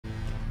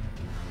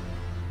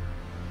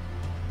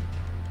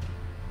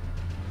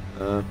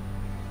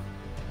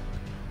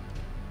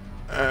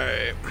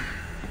Alright.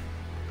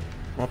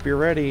 Hope you're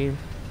ready.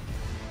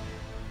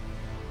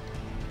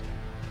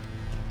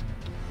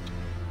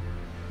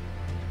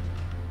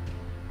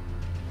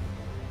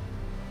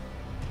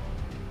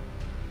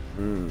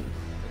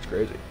 That's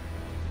crazy.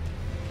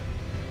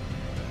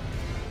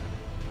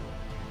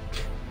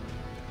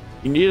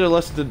 You need to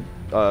listen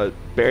to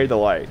Bury the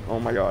Light. Oh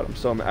my god,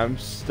 I'm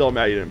still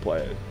mad you didn't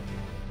play it.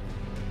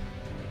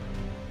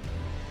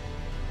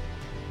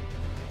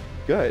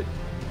 Good.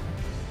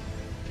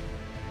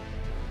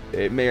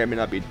 It may or may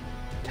not be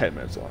 10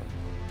 minutes long.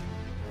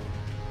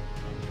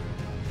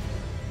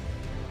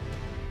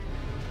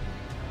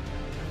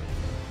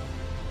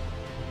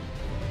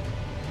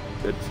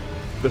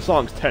 The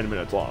song's 10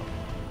 minutes long.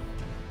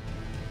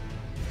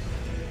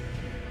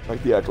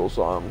 Like the actual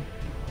song.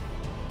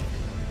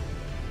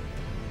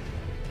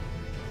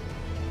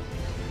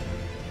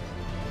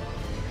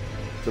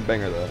 It's a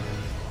banger though.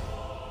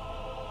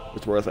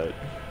 It's worth it.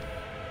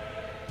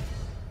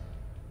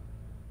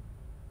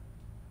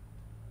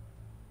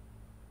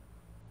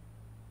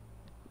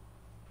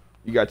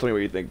 You gotta tell me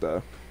what you think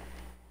though.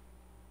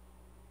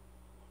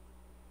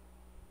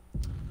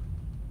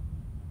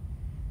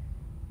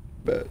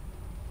 Bet.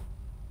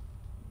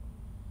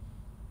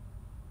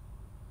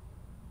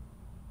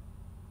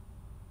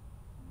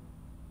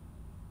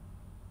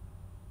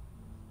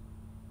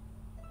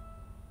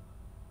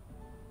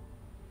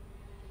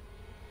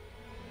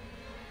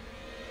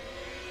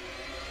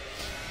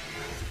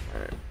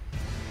 Alright.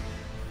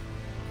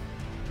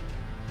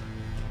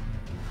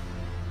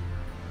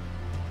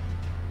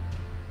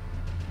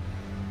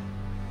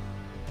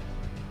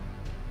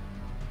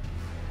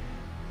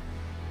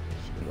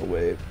 Just gonna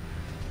wait.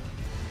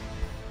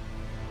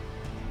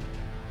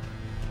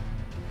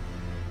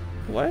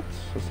 What?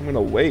 So I'm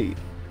gonna wait.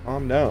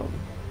 Calm down.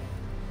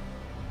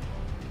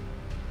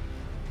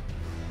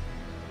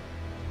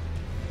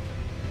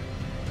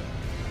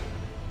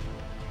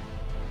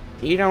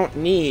 You don't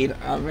need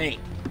a vape.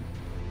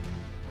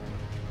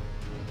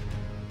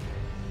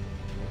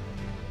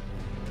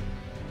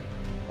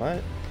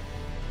 What?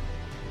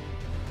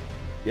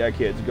 Yeah,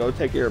 kids, go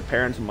take your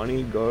parents'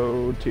 money,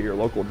 go to your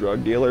local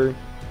drug dealer.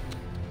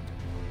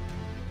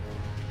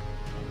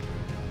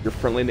 Your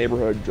friendly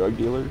neighborhood drug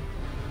dealer.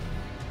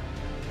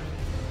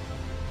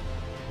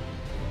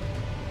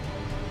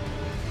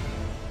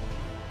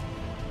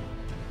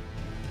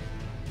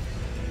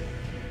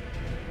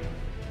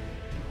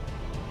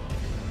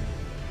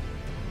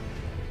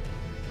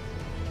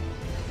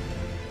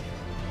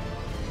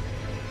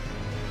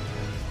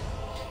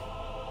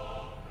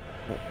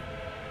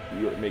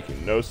 You're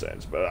making no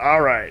sense, but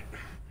alright.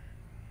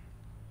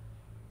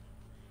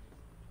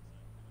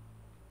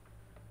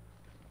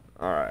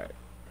 Alright.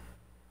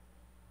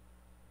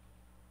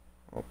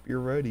 Hope you're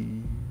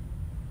ready.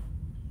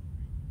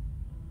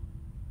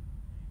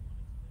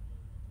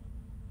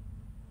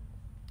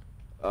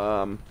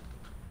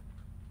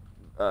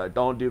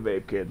 Don't do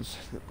vape, kids.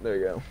 There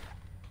you go.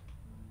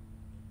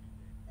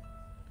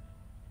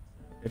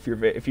 If you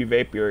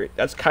vape,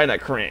 that's kind of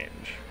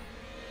cringe.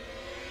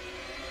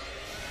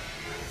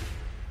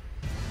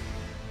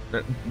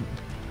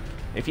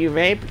 If you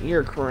vape,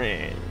 you're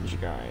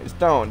cringe, guys.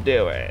 Don't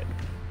do it.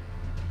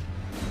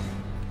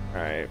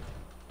 Alright.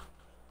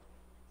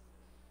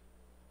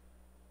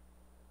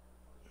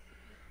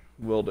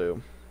 Will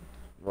do.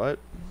 What?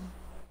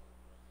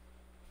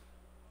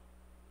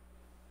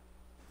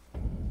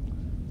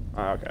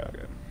 Oh, okay.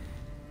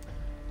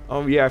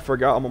 Oh yeah, I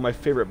forgot I'm on my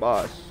favorite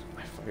boss.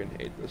 I fucking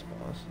hate this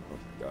boss. Oh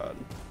my god.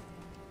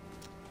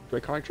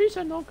 Draconic Tree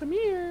Sentinel, come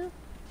here.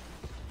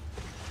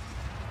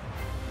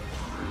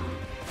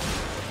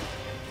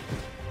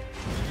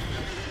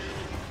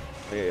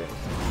 Yeah.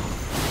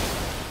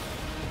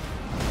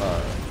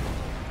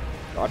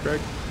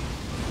 Doctrine?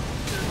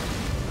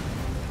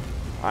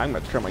 I'm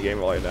gonna turn my game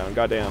volume down.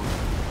 Goddamn.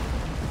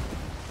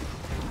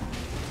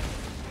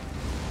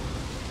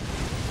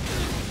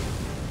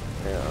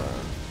 Yeah.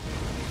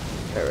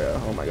 There we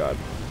go. Oh my god.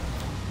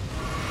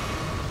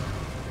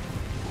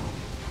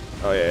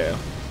 Oh yeah.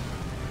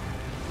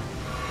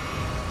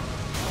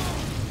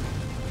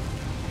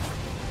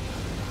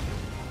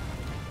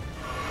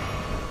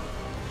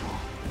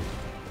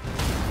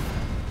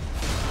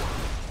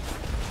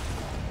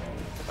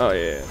 Oh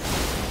yeah.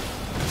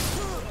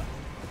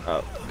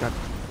 Oh god.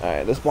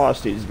 Alright, this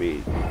boss needs to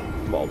be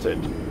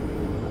vaulted.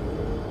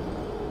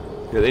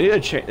 Yeah, they need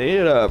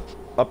to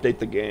update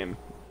the game.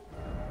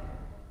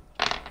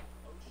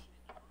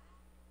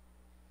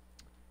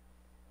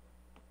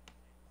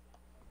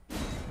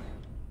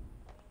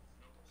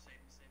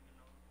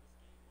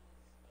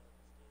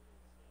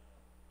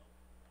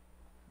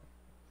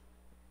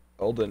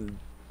 Elden,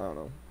 I don't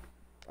know.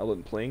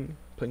 Elden pling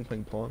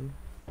pong.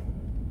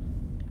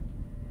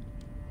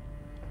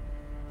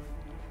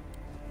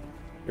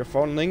 Your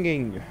phone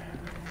ringing.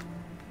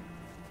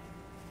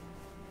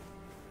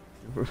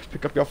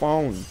 Pick up your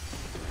phone.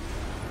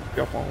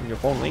 Your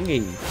phone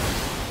ringing.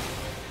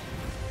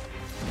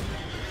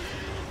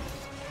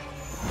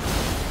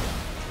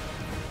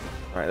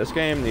 Alright, this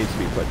game needs to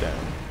be put down.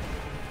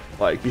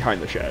 Like,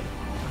 behind the shed.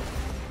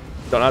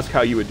 Don't ask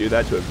how you would do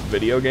that to a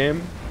video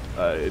game.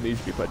 It needs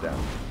to be put down.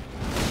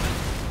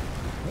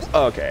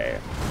 Okay.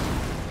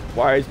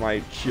 Why is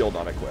my shield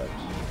not equipped?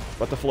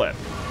 What the flip?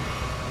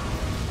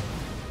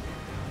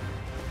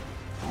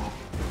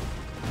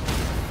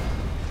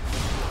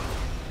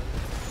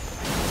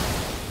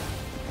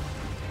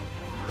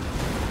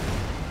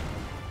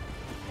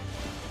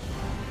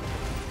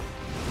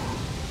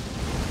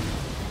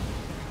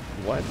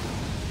 What?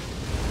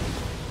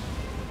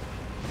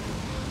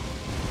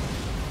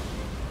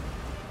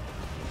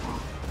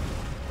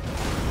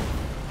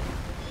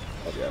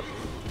 Oh, yeah.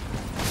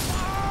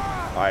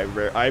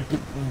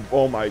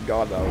 Oh my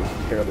god, that was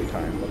terribly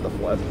timed. What the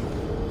flip?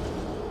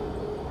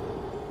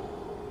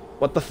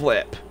 What the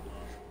flip?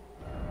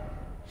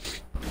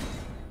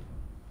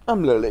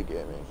 I'm literally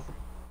gaming.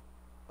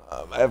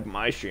 I have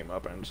my stream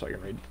up and so I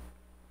can read.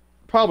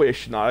 Probably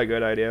not a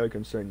good idea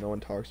considering no one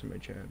talks in my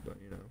chat, but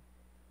you know.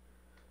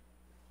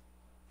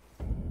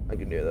 I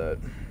can do that.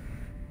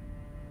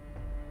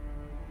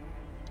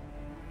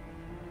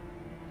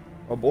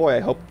 Oh boy, I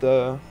hope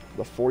the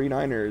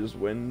 49ers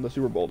win the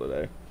Super Bowl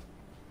today.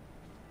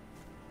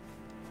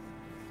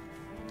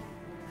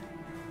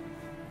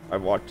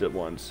 I've watched it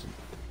once.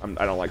 I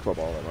don't like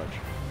football that much.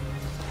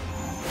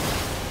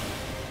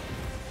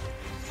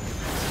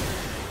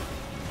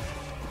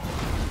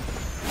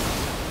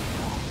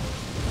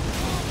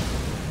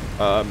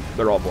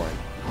 They're all boring.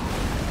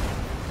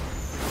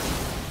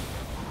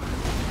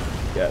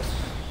 Yes.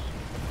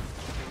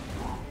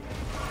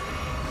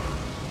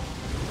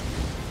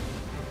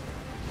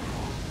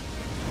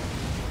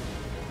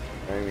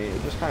 I mean,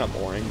 it's just kind of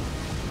boring. I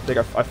think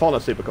I've fallen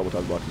asleep a couple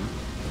times watching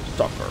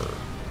Suffer.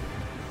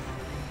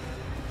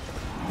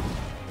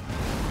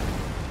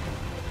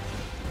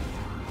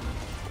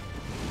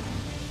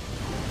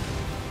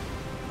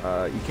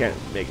 You can't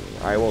make me.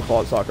 I will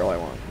call it soccer all I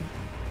want.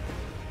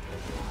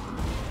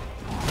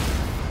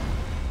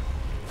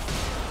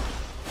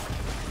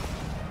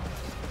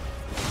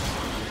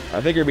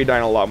 I think you'll be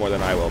dying a lot more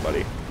than I will,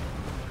 buddy.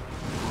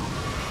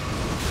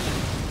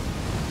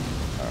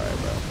 Alright,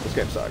 bro. This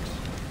game sucks.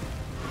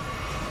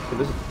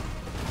 This is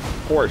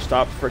poor.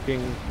 Stop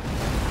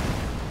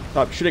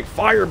shooting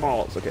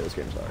fireballs! Okay, this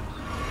game sucks.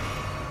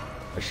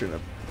 I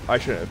shouldn't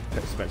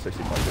have spent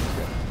 60 bucks in this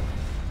game.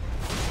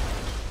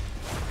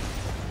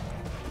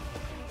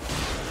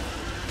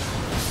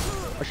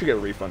 I should get a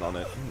refund on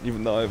it,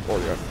 even though I've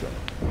already got it.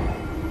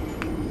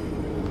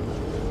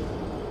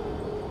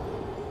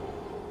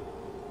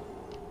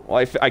 Well,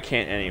 I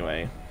can't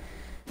anyway.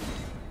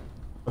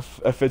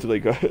 I physically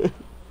could.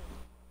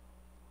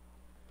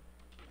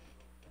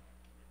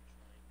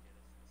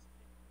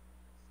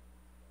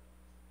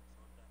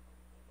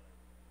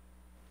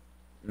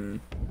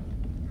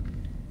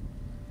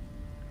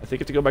 I think you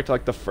have to go back to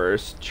like the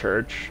first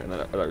church and then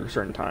at a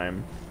certain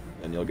time,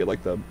 and you'll get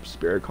like the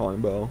spirit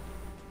calling bell.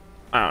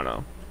 I don't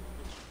know.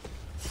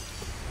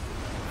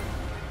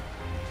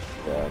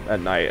 Yeah, at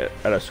night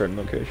at a certain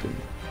location.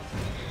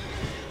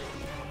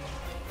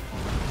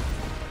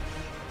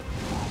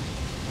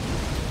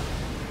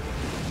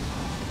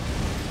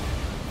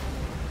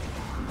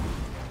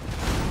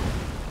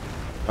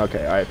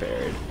 Okay, I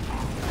parried.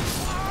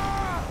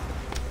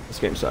 This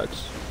game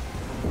sucks.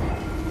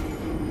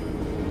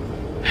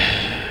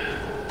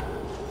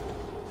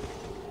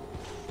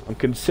 I'm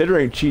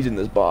considering cheesing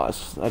this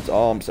boss. That's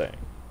all I'm saying.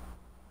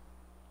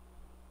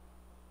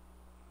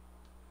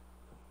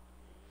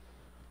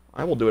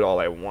 I will do it all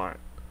I want.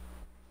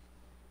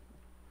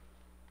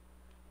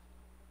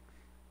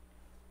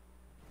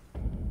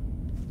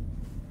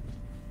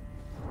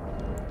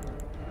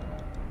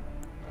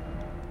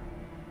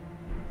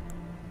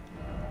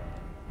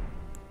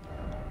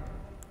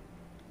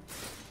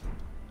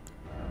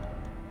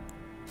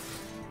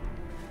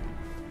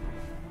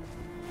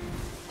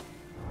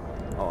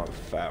 Oh, I'm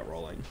fat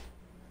rolling.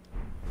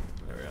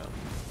 There we go.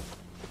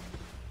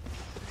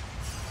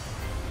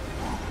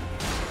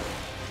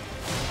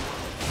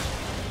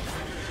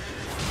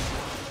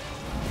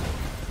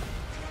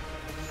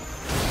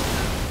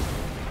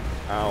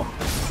 Ow.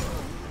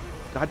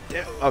 God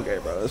damn. Okay,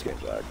 bro, this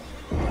game's back.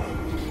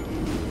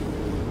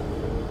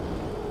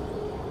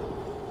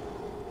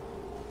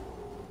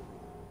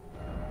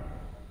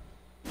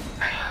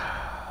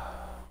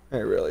 I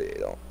really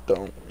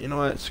don't. You know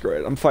what? Screw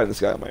it. I'm fighting this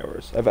guy on my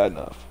horse. I've had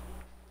enough.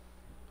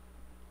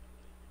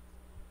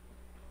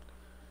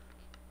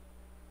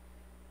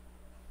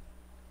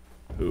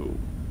 Who?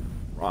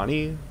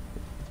 Ronnie?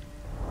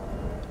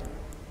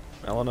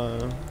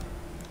 Elena?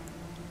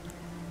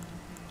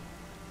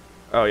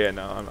 Oh yeah,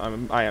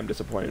 no, I am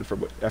disappointed for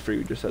after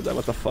you just said that.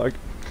 What the fuck?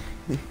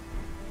 I'm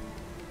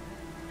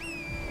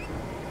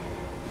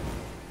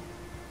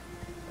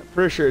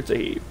pretty sure it's a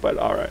he, but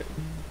all right.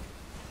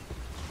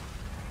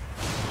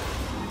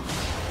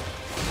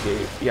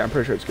 Yeah, I'm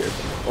pretty sure it's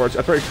Garrison. Or I'm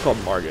pretty sure it's called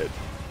Margit.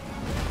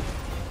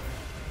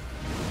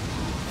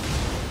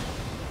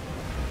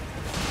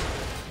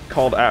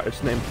 Called out.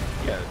 It's named.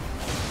 Yeah.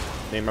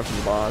 Named after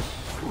the boss.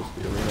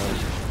 The arena.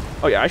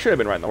 Oh yeah, I should have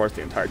been riding the horse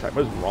the entire time.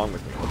 What is wrong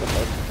with me? What the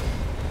fuck?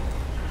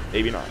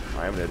 Maybe not.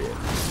 I am an idiot.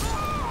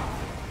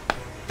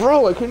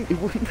 Bro, it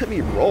wouldn't let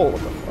me roll.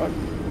 What the fuck?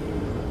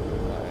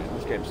 Alright,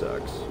 this game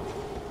sucks.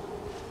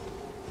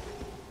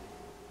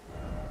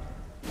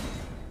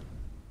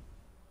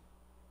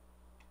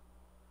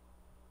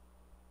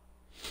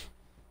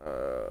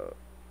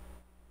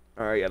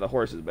 Alright, yeah, the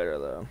horse is better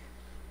though.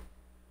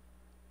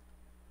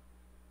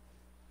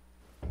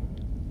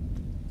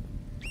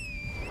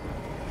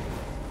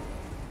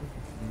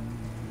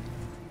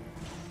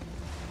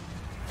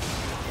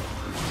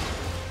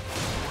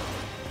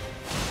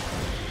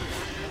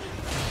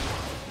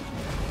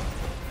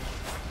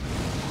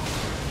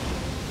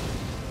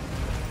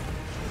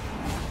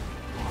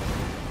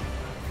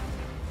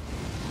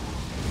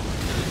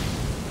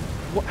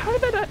 What, how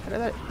did that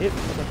hit?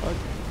 What the fuck?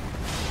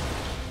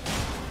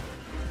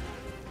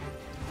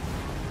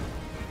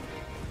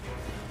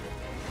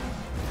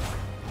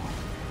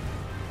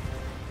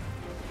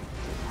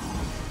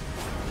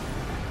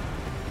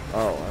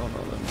 Oh, I don't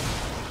know then.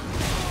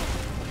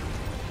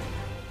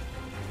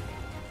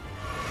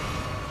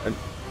 And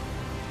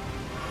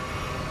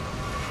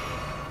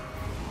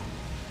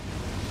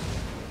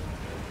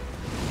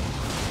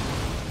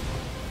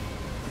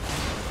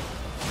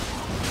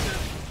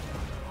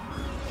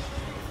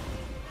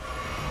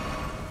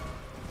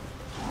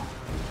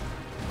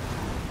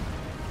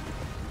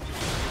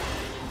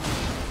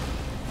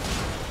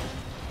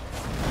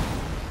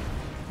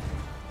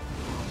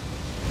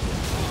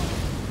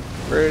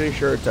pretty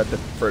sure it's at the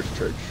first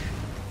church,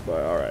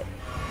 but all right.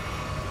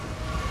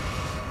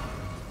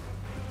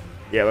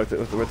 Yeah, with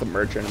the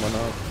merchant and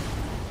whatnot.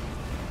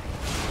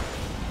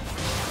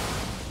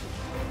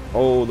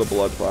 Oh, the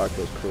blood clock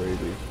was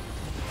crazy.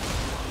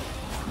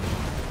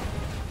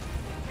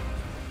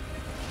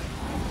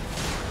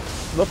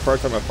 This is the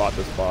first time I fought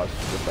this boss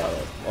without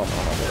on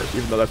my horse,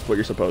 even though that's what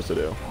you're supposed to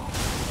do.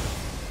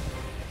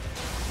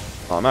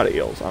 Oh, I'm out of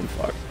eels. I'm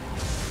fucked.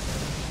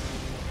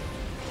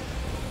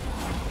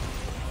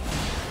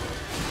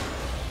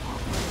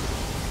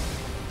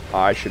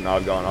 I should not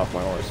have gone off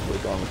my horse. Would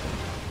have gone with him.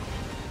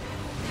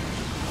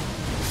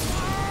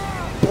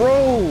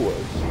 Bro!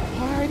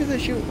 Why did they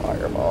shoot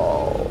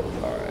fireballs?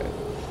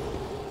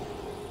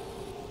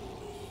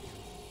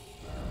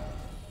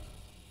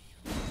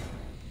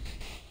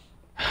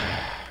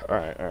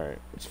 Alright. Alright.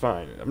 It's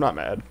fine. I'm not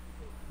mad.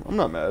 I'm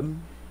not mad.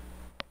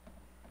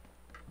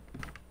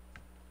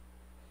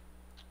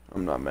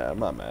 I'm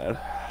not mad.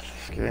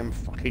 This game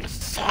fucking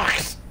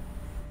sucks.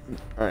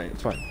 Alright,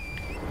 it's fine.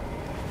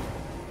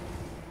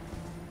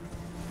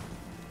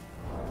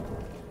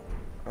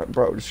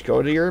 Bro, just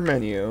go to your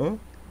menu,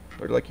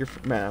 or like your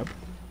map.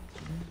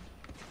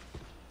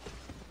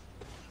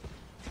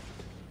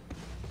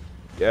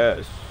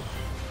 Yes.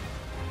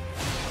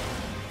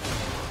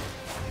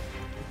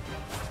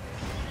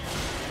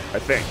 I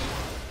think.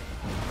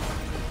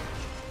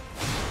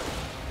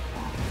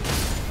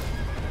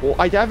 Well,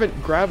 I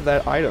haven't grabbed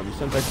that item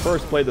since I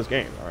first played this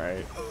game,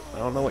 alright? I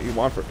don't know what you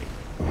want from me.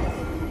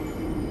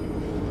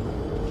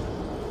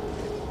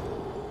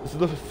 This is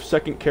the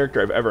second character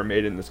I've ever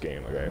made in this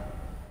game, okay?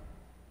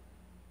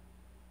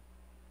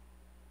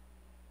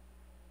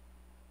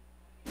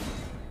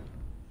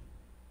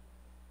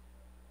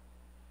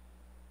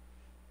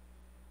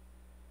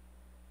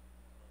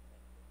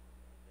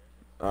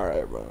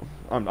 Alright, bro.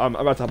 I'm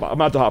about to hop off. I'm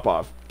about to hop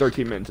off.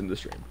 13 minutes into the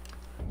stream.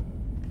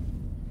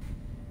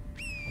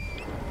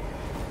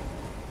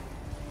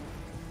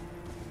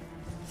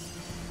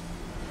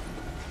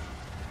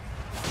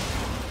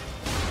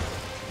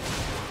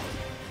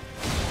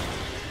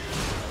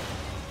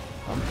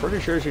 I'm pretty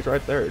sure she's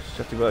right there. It's just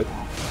have to be like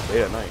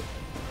late at night,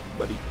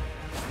 buddy.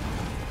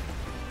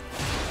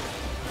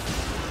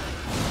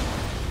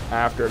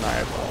 After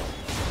nightfall.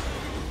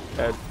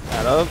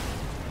 At up,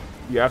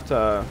 you have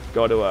to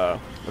go to a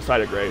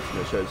site of grace and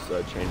it says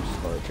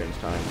change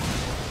time.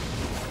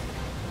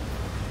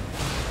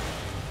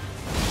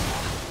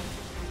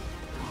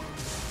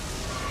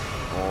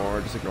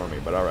 Or just ignore me,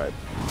 but alright.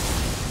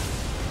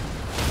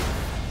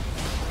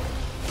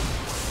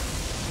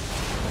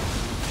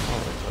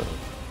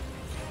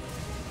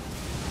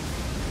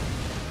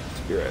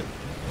 Spirit.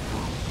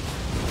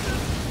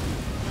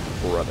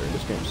 Brother,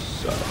 this game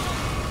sucks.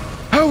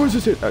 How is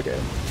this it? Okay.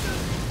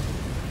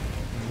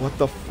 What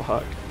the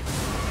fuck?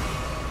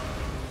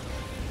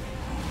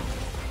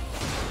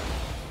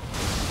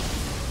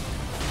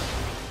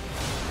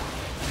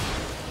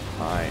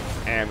 I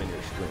am in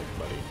your stream,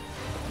 buddy.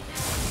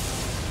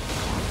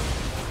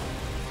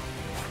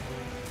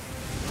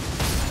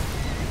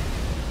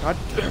 God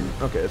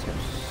damn. Okay, this game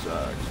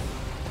sucks.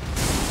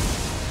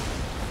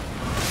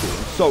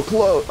 So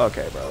close.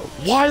 Okay, bro.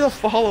 Why the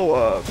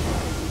follow-up?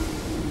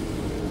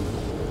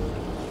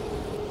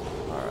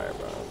 Alright,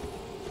 bro.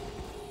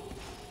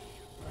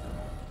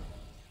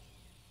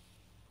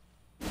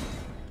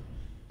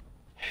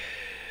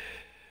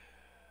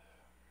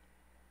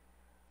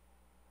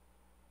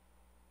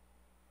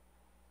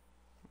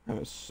 That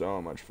was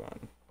so much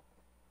fun.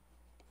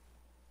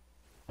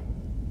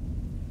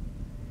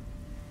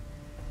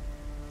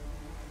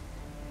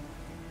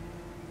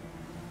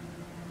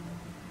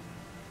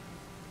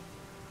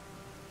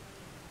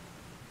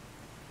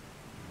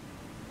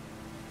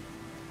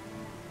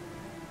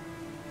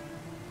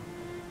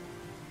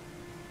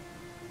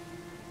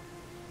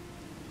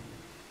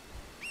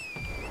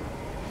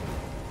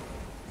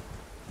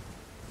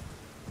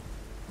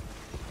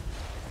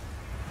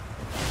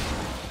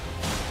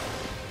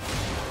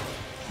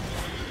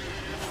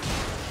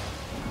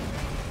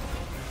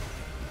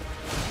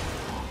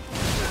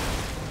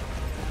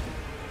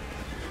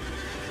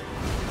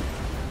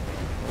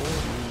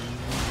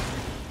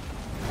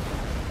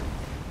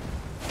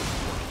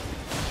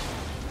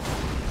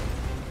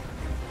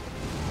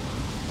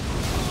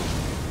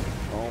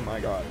 my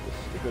god,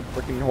 this stupid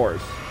freaking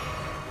horse.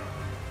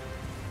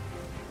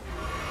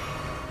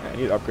 I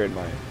need to upgrade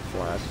my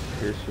flask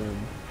here soon.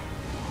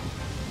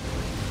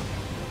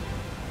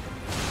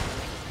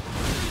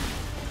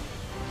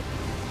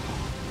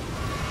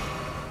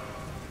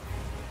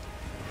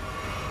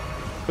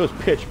 If it was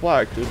pitch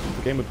black, dude,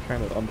 the game would be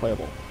kind of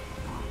unplayable.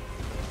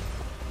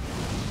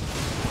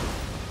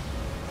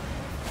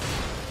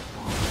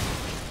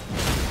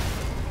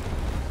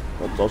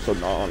 But it's also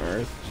not on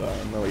Earth, so I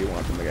don't know what you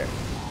want from the game.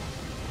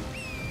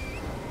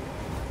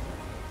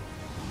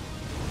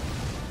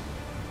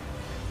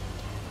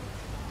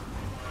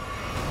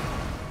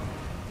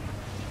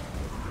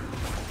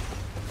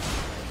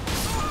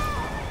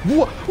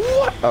 What?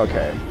 What?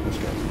 Okay, that's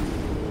good.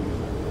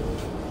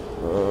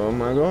 Oh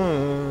my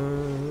god.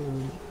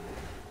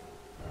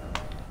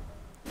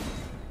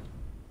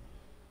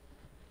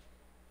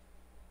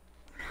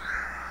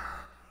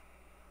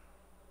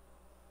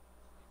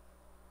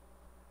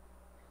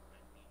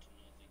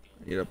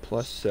 I need a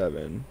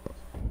 +7.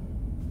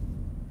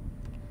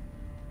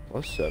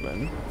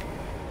 +7.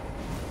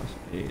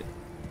 +8.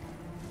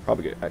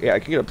 Probably good. Yeah, I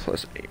can get a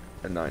 +8.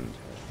 A 9.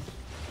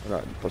 Or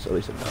not, plus at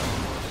least a 9.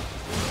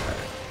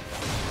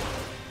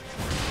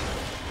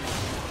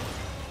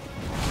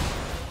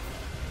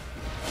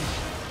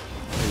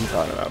 What are you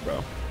talking about,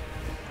 bro?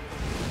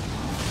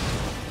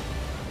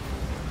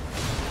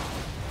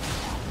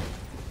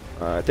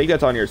 I think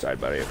that's on your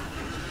side, buddy.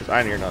 Because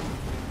I didn't hear nothing.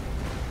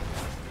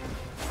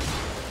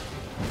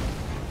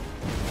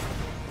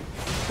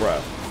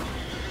 Bruh.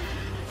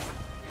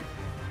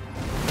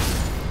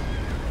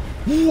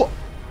 What?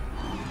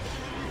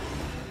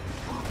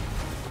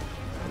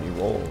 He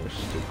rolls.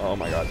 Oh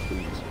my god,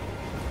 please.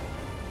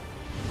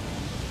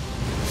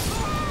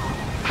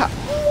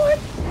 What?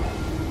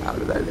 How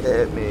did that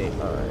hit me?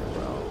 Alright,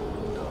 bro.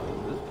 I'm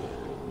done with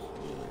this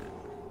game.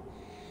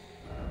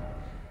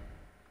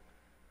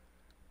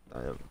 I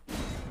am.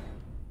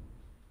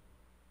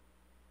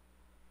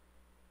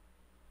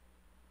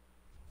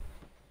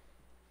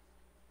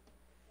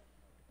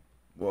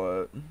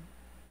 What?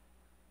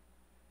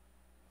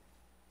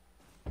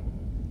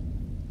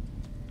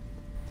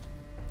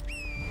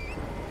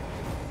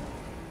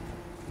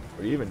 What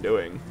are you even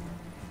doing?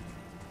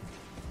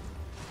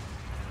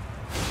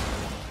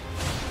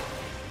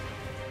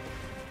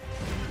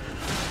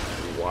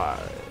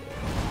 Why?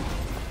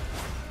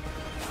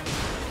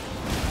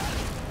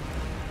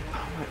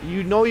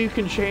 You know you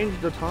can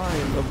change the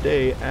time of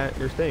day at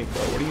your thing,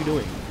 bro. What are you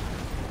doing?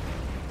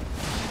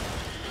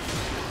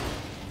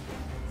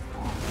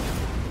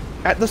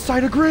 At the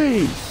site of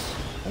grace!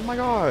 Oh my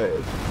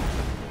god.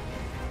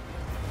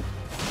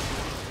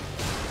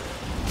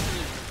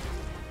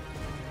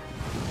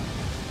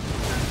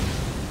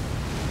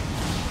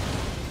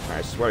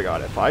 I swear to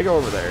god, if I go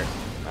over there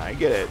and I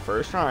get it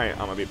first try, I'm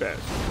gonna be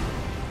pissed.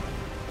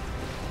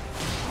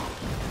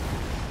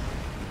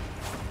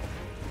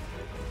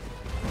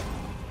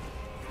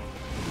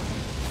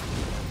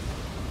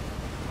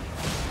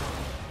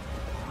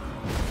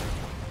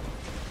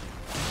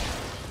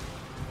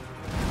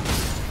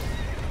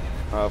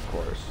 Of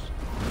course.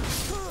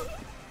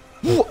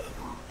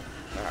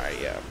 Alright,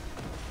 yeah.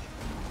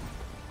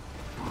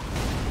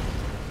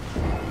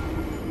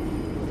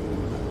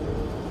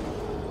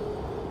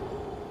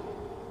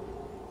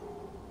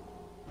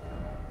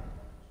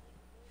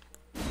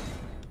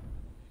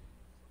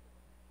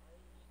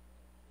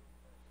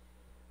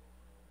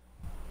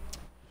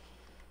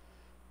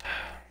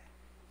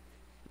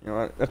 You know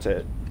what? That's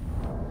it.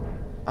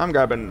 I'm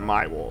grabbing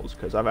my wolves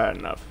because I've had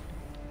enough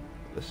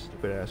of this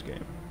stupid ass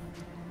game.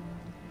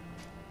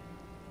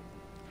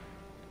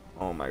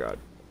 Oh my god.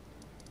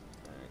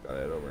 I got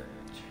it over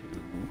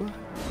to...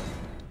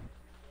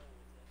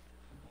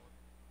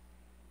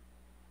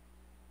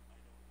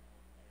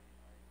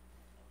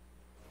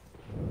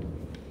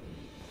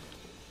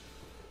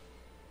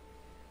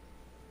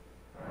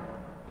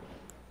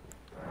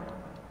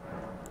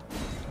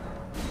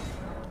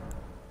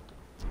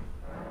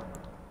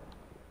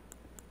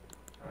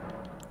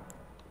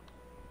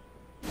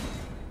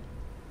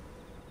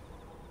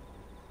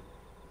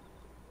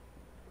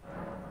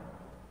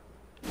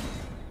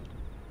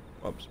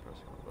 Oops,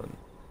 pressing the button.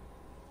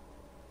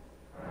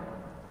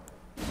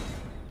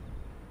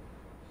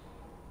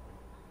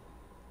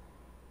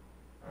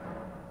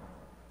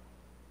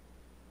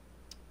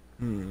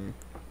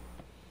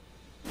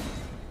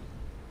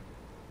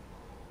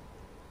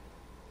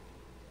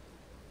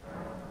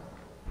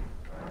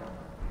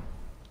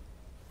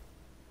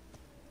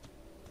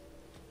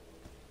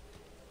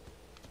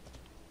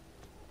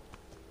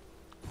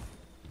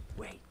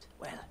 Wait,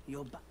 well,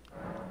 you're back.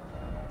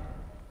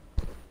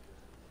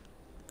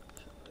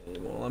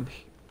 While I'm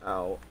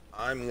out,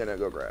 I'm gonna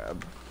go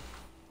grab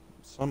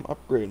some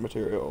upgrade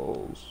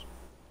materials.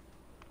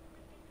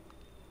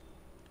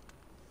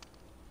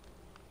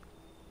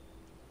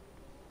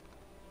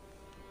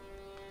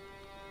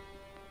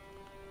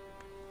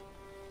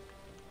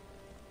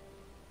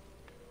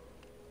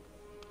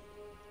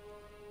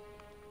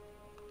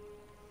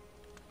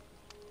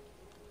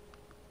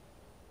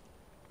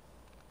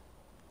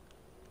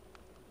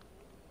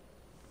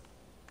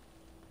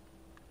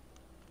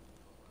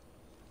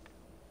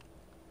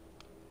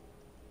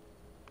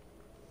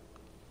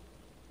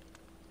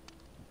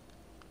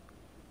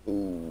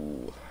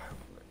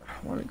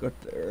 got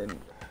there and...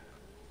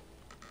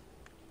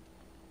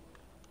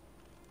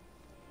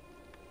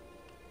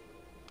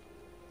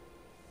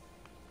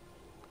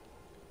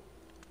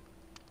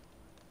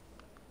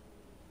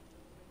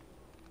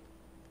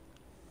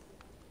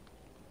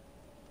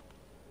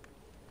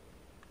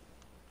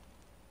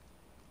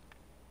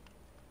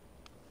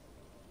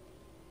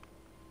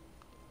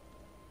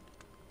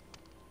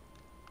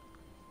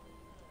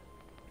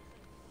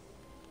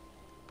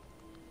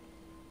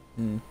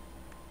 Hmm.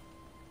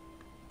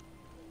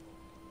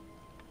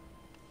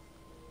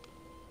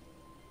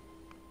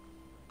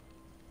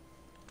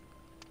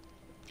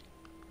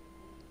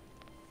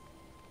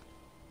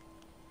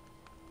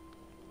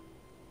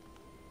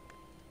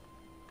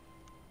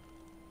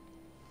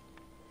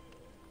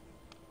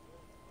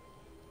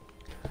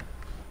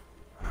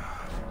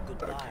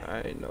 Goodbye.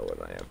 Okay, I know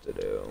what I have to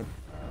do.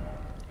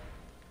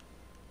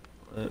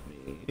 Let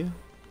me...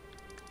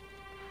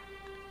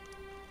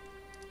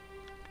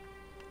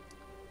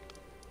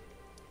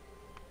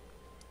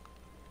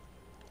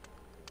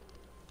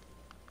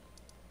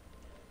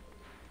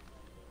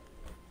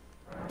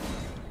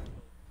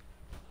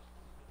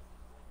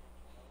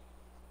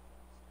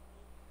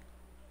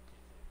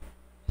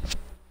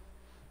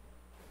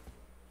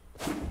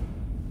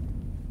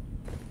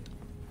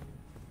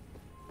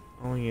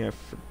 Oh yeah, I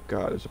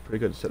forgot. There's a pretty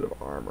good set of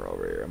armor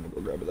over here. I'm gonna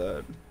go grab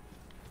that.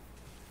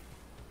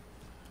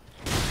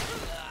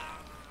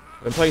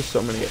 I've been playing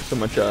so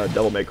much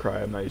Devil May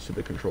Cry. I'm not used to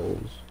the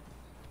controls.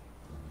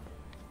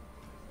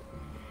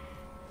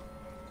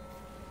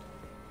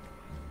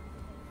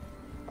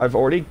 I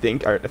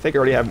think I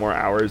already have more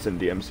hours in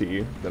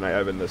DMC than I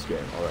have in this game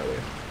already.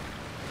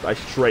 I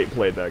straight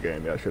played that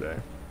game yesterday.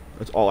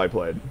 That's all I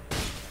played.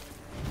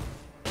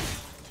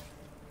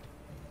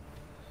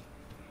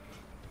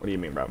 What do you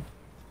mean, bro?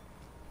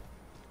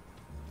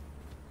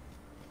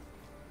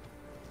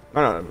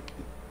 No.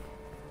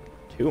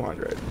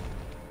 200.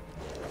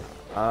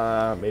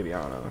 Maybe,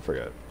 I don't know. I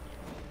forget.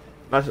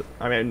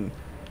 I mean,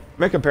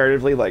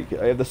 comparatively, like,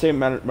 I have the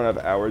same amount of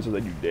hours as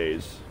I do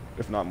days,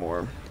 if not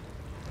more.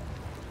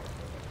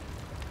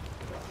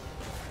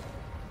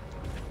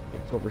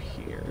 It's over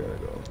here. Gotta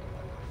go.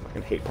 I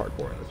fucking hate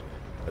parkour in this game.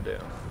 I do.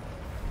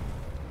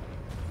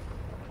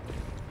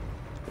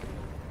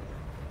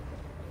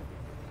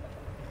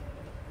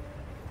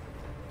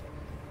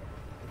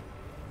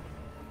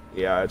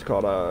 Yeah, it's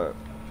called,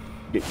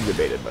 Get You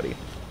Debated, buddy.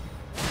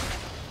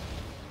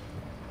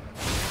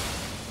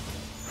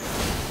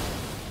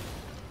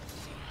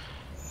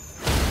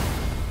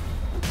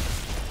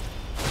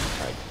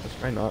 Alright, this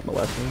guy not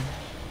molesting.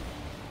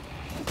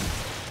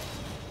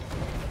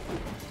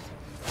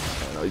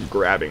 Oh no, he's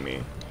grabbing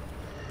me.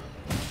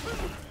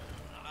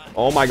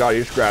 Oh my god,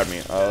 he just grabbed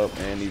me. Oh,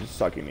 and he's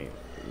sucking me.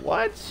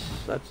 What?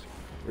 That's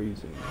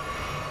crazy.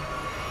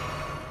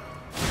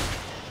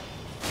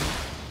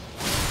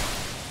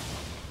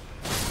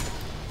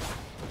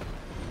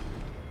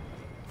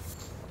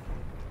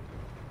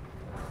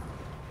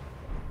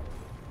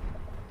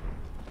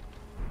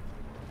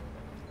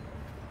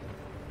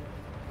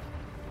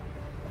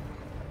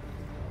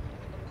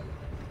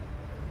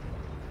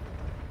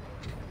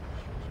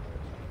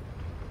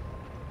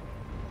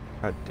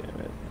 God damn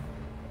it.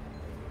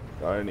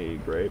 Got any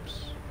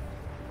grapes?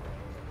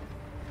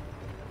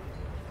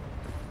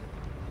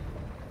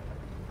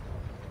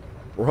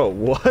 Bro,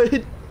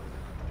 what?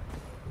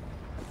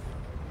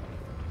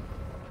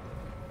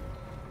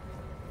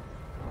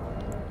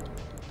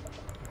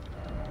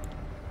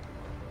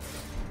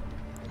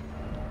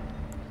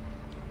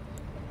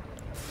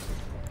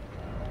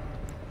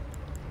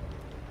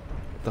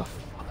 The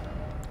fuck?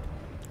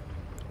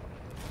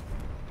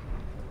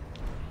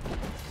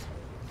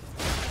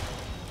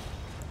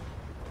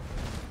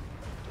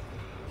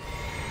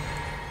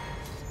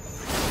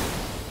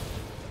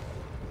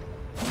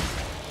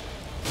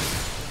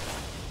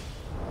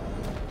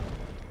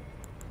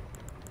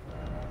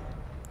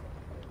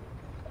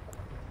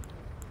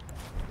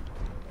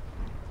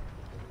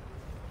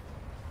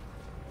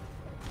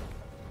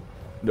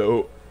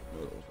 No.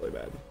 No, that was really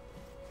bad.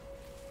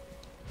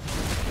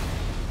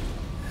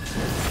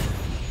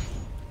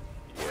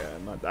 Yeah,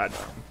 I'm not that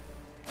dumb.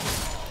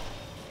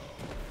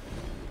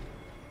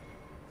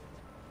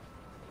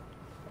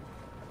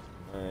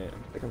 I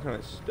think I'm kind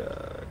of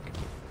stuck.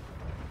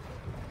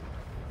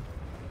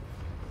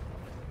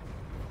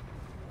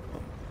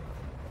 Oh.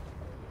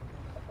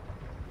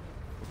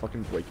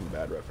 Fucking Breaking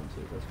Bad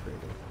references, that's crazy.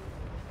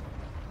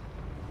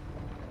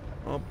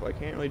 Oh, I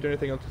can't really do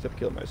anything else except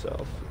kill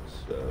myself,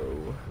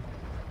 so...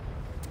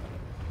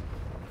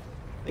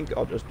 I think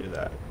I'll just do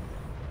that.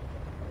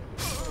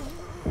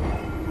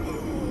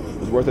 It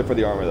was worth it for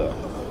the armor, though.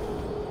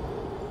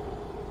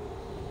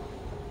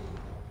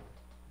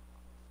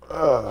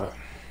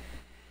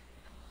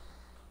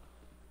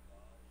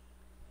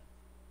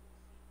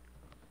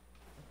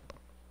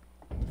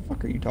 What the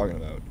fuck are you talking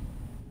about?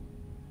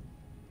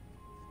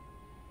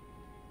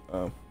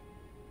 Oh.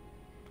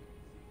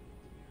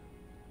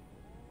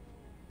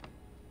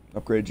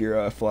 Upgrade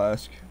your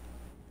flask.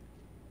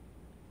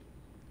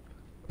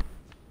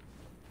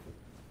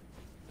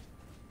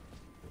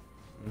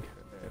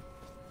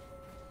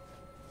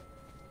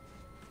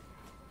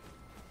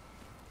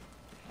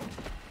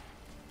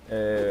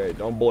 Hey,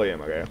 don't bully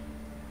him, okay?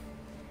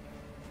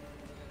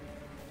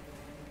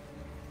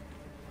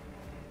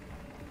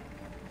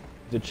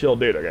 He's a chill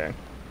dude, okay?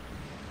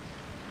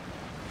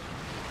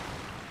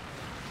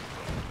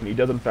 And he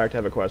does in fact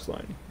have a quest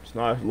line. It's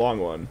not a long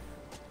one.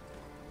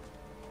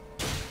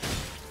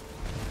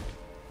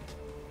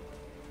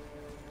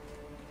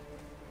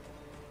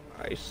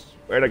 I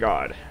swear to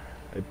God,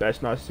 I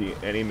best not see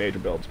any major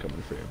builds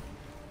coming for you.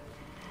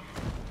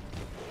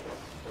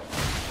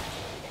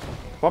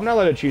 If I'm not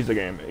allowed to choose the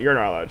game, you're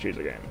not allowed to choose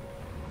the game.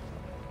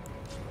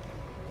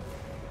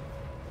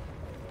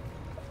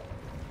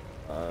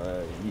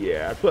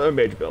 Yeah, that's what a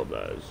major build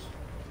does.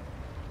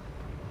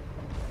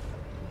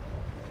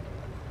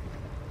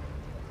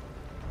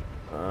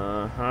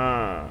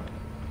 Uh-huh.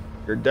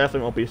 You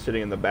definitely won't be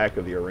sitting in the back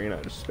of the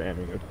arena just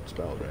spamming a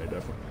spell, right?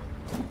 Definitely.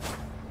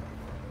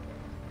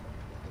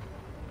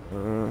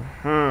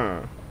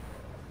 Uh-huh.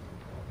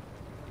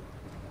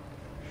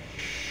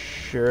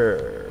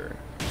 Sure.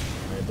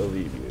 I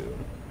believe you.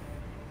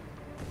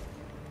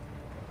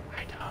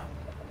 I don't.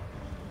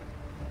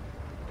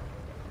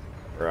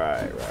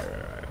 Right.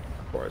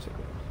 Of course it is.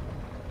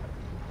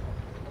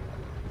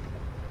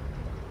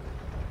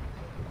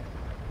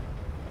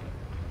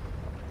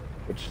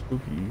 Which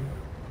spooky.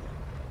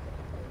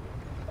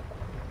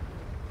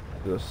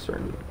 There's a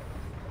certain.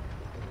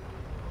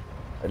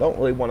 I don't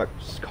really want to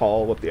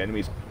call what the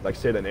enemies, like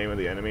say the name of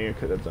the enemy,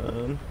 because it's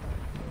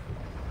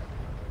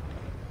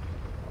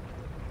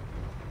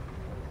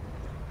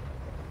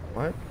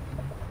what?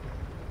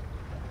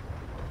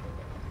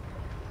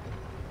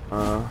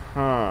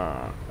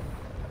 Uh-huh.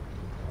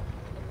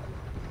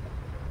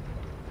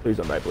 Please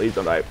don't die, please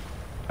don't die.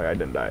 I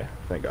didn't die,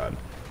 thank God.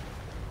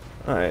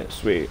 Alright,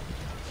 sweet.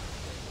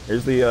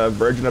 Here's the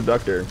Virgin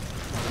Abductor.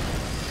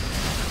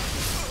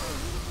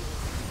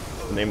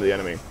 The name of the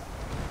enemy.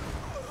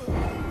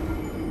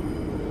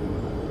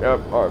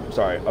 Yep, oh,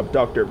 sorry,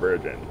 Abductor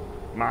Virgin.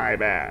 My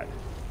bad.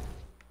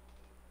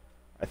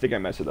 I think I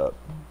messed it up.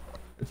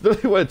 It's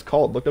literally what it's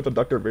called. Look up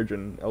Abductor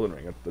Virgin Elden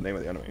Ring. That's the name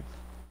of the enemy.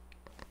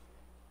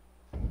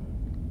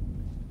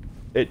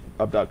 It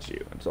abducts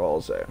you, that's all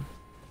I'll say.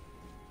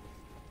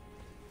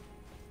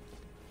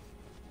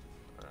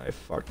 I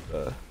fucked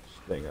the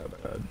thing up.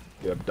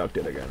 Get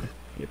abducted again.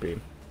 Yippee.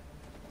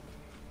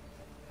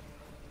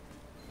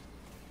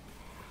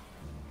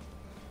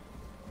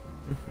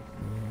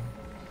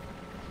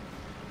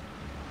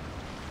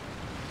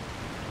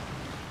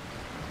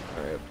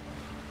 Alright.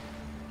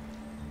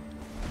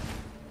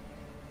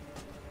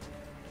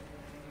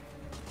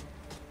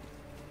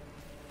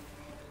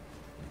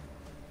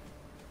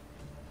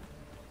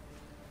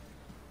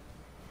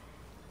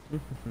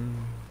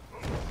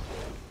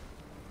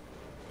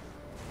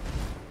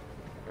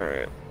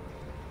 Alright.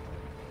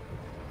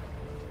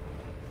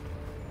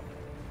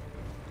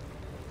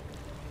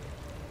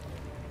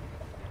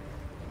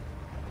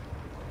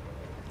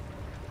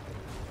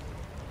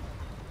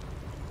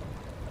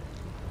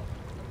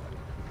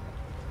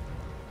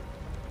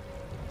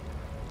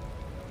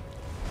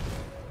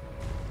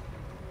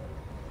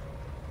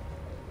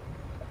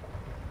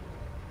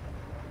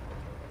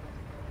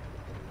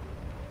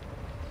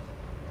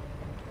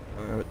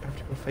 I have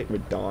to go fight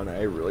with Dawn.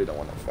 I really don't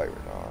want to fight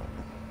with Dawn.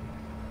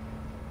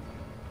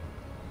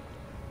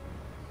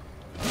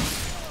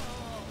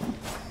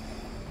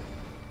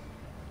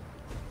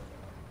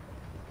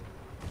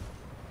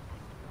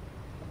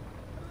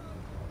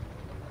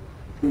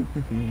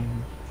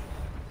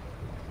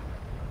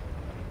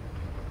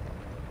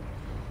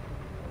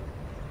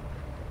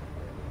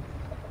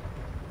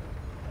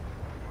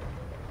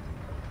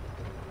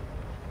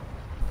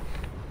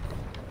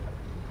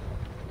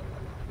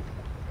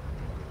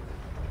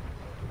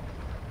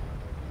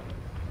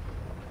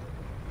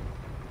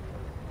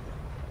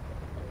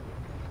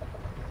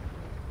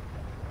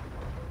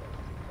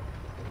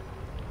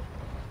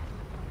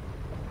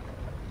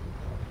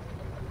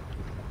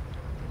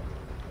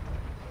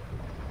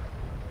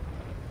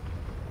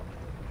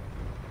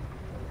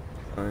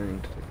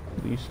 Trying to take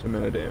the least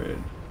amount of damage.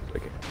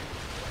 Okay.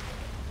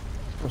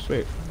 Oh,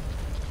 sweet.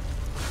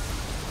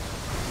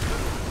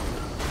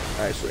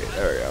 Alright, sweet.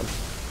 There we go.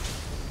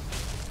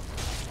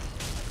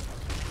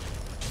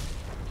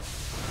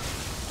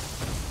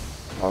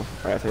 Oh,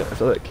 I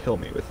still let it kill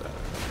me with that.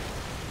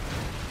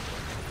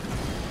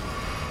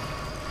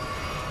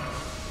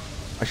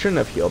 I shouldn't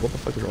have healed. What the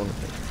fuck is wrong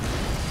with me?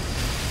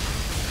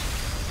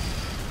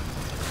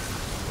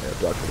 Yeah,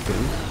 block for the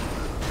kitties.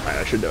 Alright,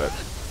 I should do it.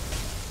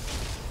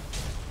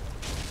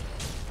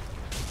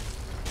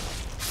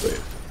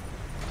 Sweet.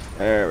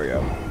 There we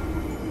go.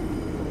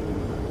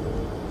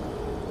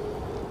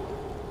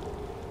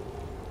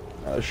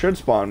 It should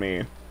spawn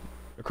me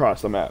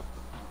across the map.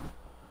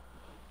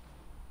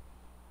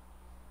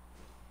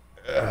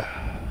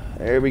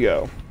 There we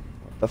go.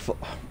 What the oh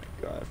my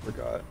God, I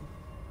forgot.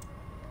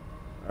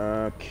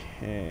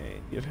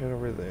 Okay, get head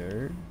over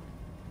there.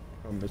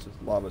 Oh, Mrs.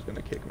 Lava's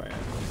gonna kick my ass.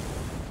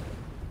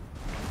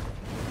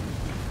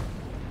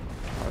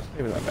 Oh, it's not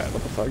even that bad.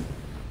 What the fuck?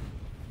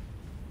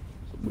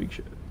 Some weak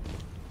shit.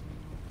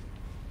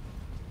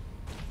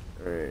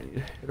 Alright,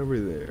 head over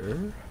there.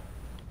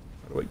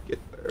 How do I get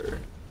there?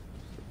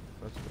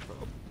 That's the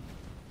problem.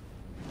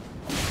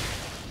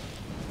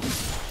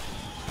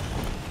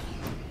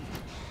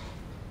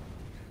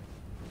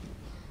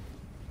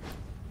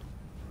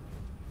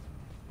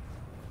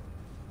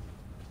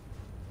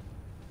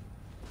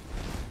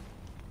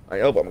 I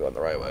hope I'm going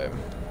the right way.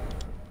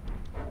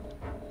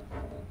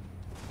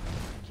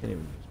 Can't even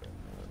use my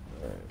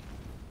Alright.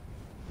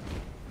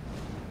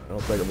 I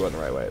don't think I'm going the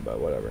right way, but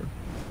whatever.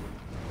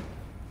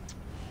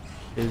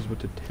 Is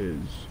what it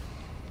is.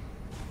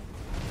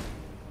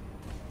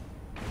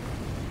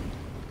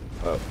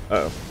 Oh,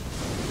 oh.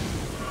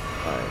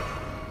 Alright.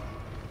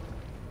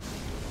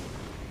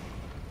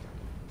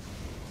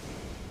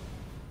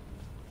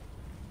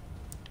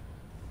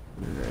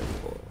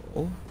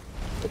 Roll.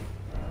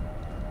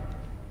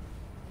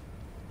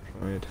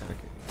 Try attacking.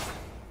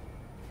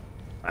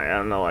 I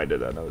don't know why I did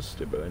that. That was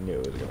stupid. I knew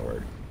it was gonna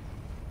work.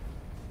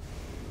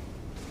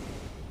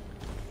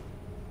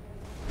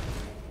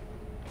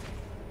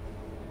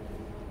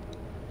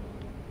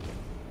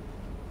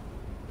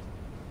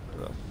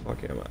 Where the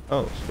fuck am I?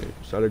 Oh, sweet.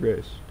 Side of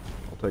Grace.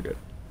 I'll take it.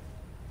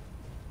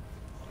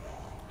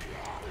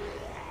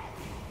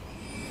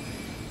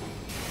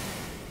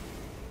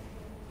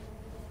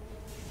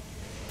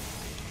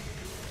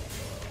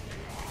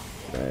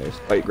 Nice.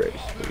 Fight Grace,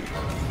 please.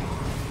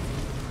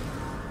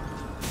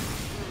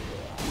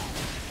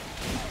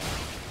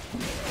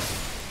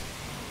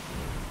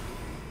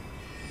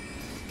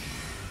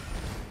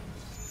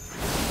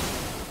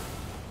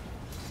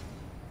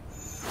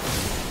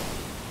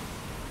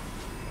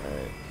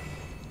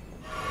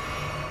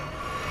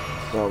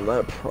 Solve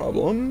that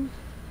problem.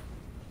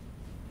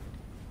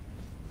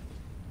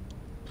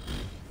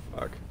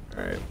 Fuck.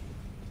 Alright.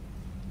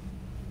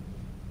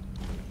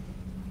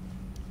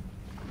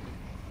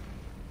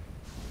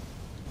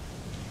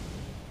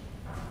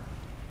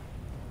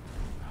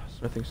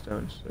 Smithing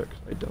stone 6.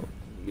 I don't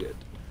need it.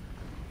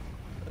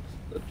 That's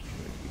the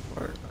tricky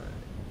part.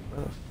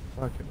 Where the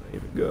fuck am I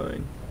even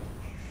going?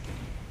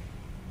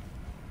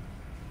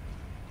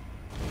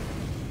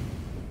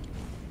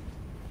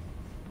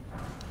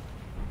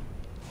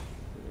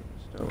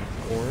 Stone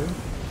 4.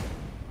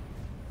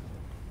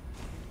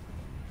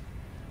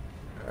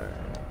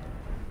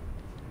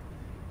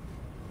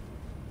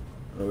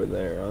 Over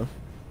there, huh?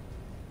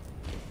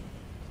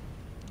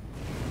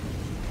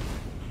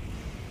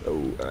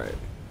 Oh, alright.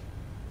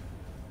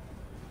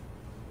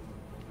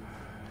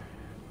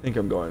 I think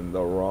I'm going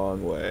the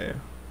wrong way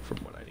from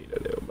what I need to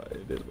do, but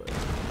it is what it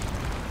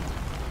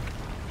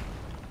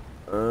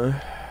is.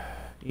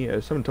 Yeah,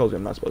 someone tells me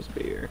I'm not supposed to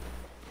be here.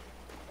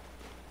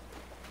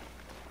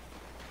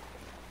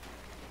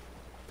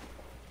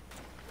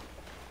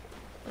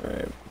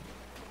 Alright.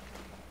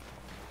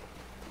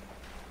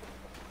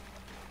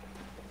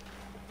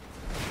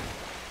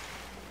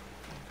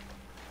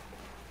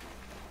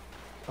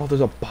 Oh,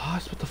 there's a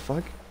boss? What the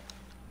fuck?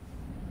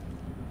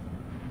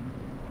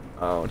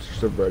 Oh, it's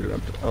just a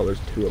virgin. Oh, there's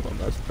two of them.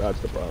 That's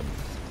the problem.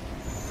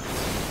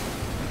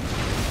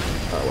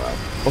 Oh wow.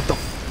 What the?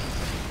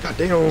 God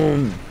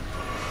damn!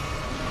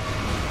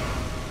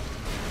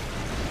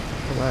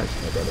 Relax,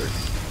 my brother.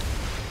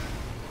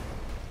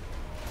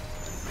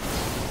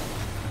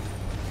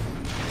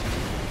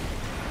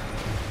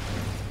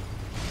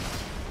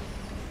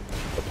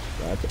 Oops,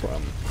 that's a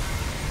problem.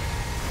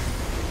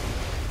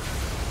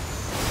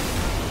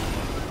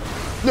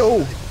 No! I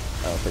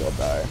don't think I'll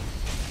die.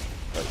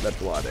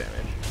 That's a lot of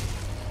damage.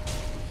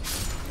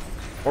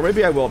 Or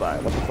maybe I will die.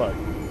 What the fuck?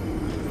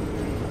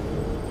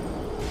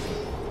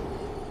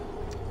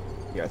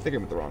 Yeah, I think I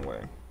went the wrong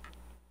way.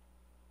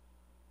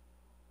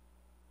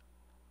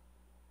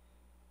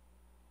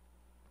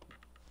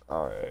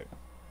 Alright.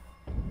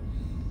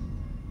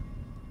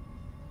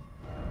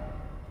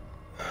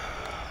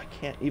 I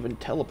can't even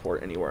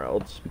teleport anywhere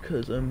else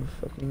because I'm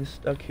fucking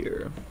stuck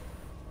here.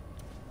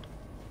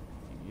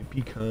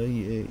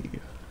 Yippee-ki-yay.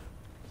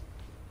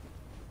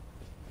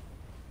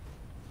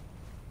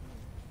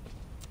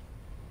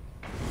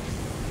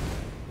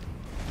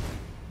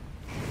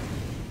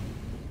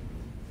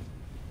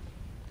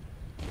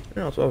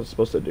 Yeah, that's what I was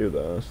supposed to do,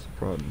 though. That's the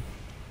problem.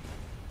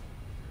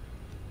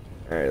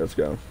 Alright, let's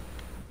go.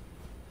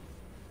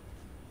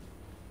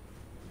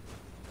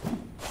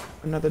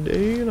 Another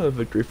day, another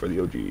victory for the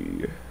OG.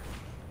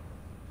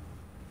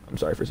 I'm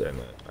sorry for saying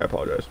that. I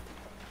apologize.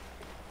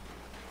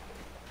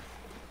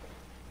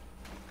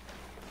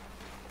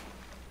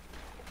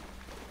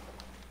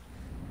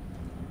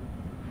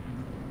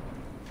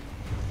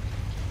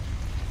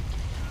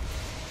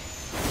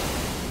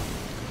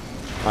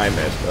 I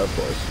missed, of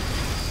course.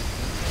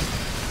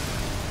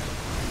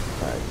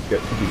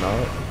 Could you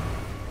not?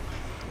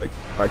 Like,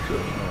 actually,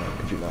 no,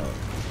 could you not?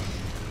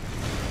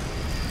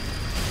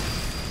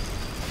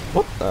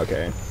 What?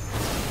 Okay.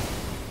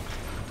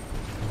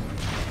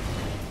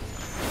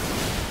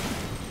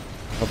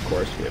 Of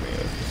course, give me a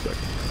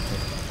second.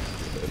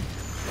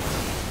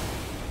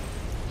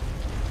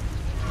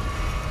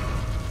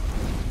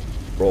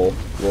 Roll,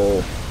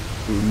 roll,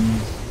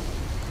 please.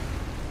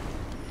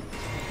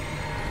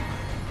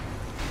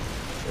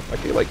 I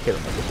could like hit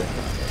him at the same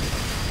time.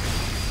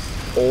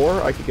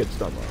 Or I could get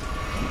stun locked.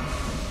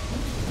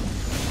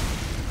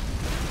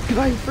 Can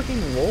I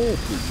freaking roll,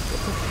 please?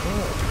 What the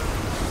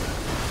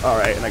fuck?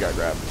 Alright, and I got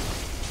grabbed.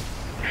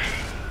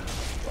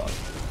 Fuck.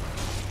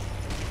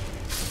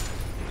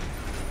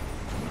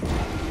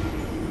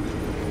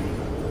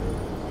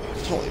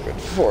 It's only been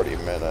 40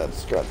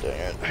 minutes, god dang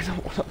it. I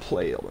don't want to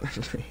play Elden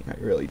Ring. I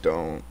really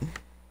don't.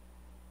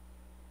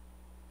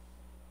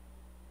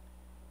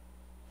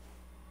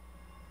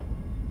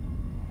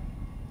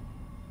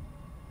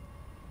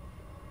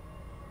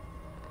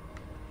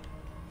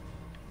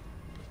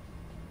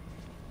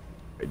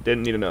 I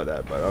didn't need to know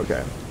that, but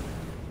okay.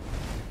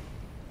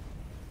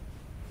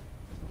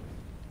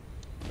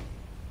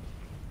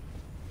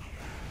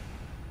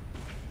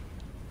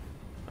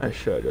 I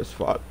should have just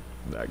fought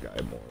that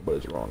guy more. What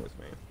is wrong with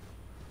me?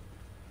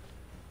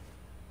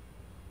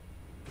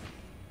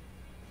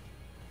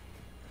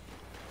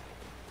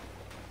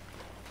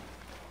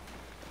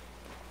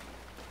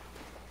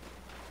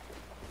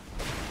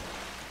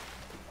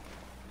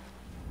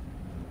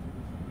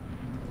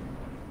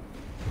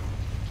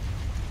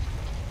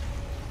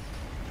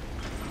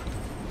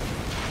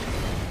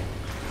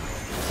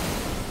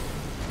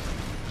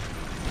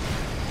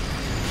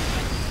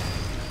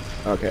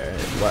 Okay,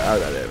 well, how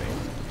did that hit me?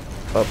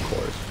 Of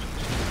course.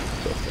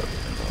 So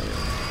fucking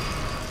annoying.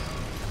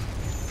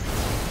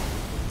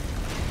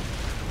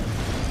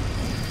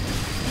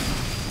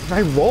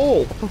 I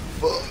roll! What the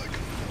fuck?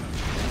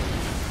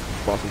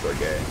 Bosses are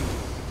gay.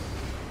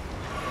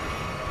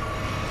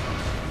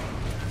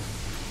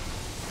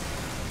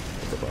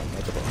 That's a bum,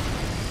 that's a bum.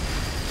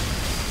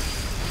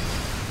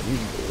 You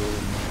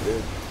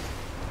bitch.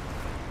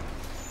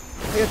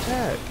 Hey,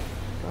 attack!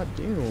 God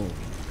damn.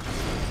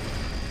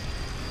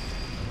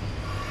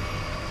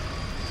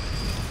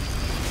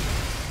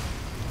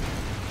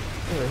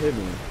 Oh, it hit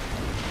me.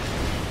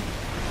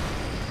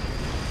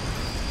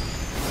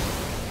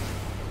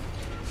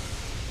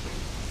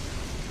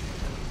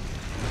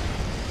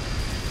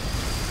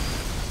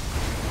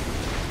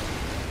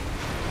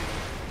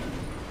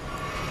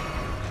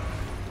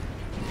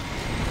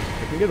 I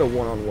can get a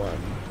one-on-one.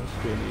 That's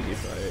be an easy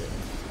fight.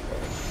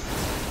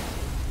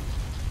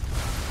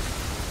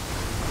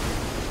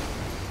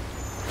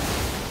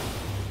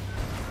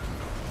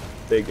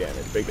 Big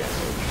damage, big damage.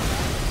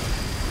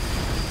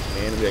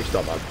 And we actually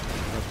stop up.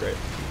 That's great.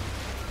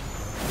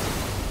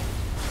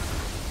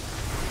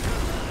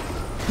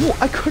 No,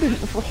 I couldn't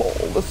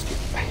roll.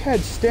 I had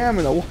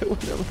stamina. Why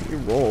wouldn't it let me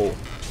roll?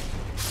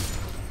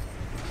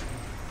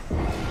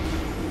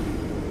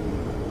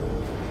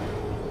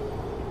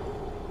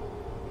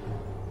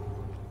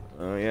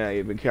 Oh yeah,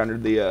 you've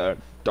encountered the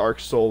Dark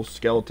Souls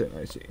skeleton,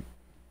 I see.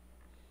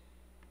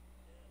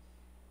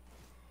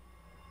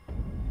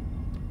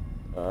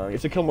 You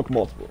have to kill them with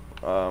multiple.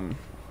 I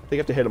think you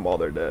have to hit them while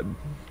they're dead.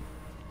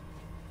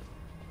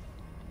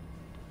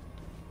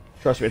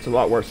 Trust me, it's a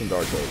lot worse than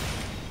Dark Souls.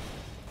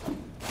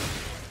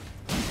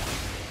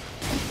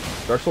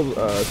 Dark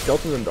Souls,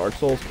 skeletons in Dark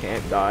Souls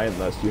can't die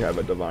unless you have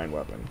a divine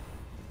weapon.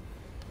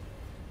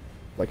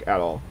 Like, at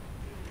all.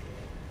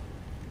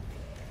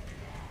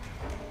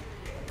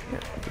 Yeah,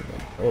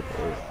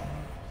 teleport.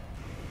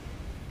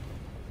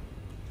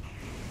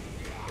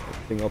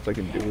 Anything else I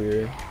can do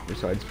here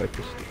besides fight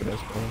this stupid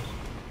ass boss?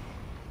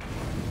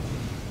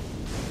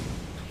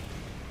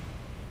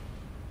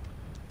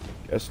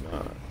 Guess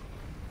not.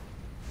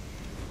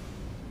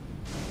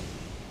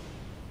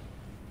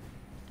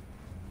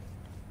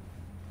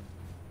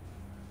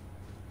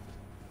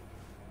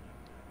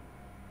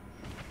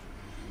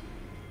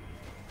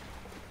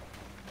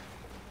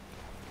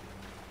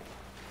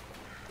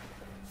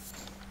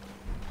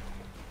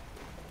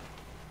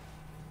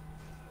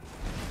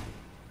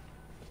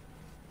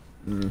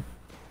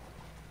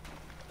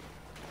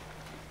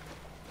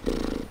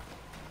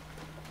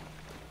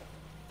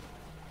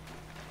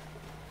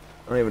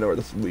 I don't even know where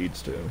this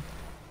leads to.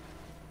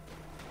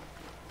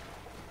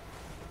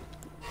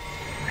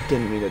 I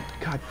didn't mean to.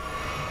 God.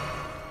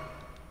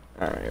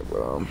 Alright,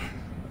 well.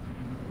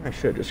 I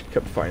should have just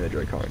kept fighting the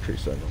Draconic Tree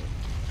Sentinel.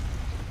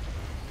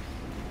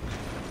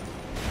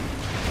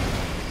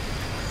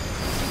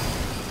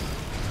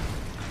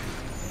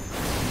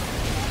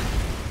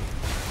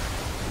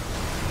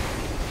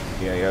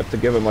 Yeah, you have to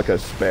give him like a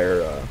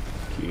spare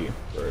key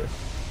for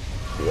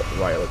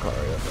Raya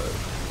Lucaria, but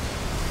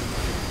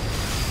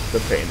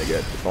it's a pain to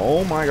get.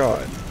 Oh my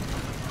god.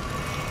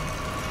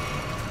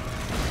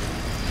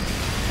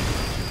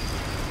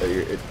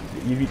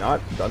 You've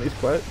not done these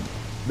quests?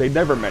 They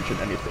never mention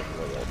anything in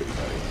the world,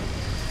 anybody.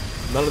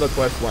 None of the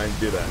quest lines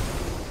do that.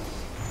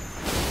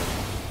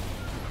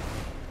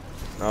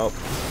 Nope.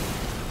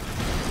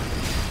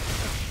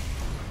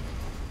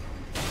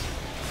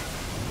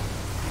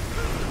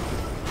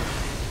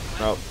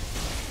 Nope.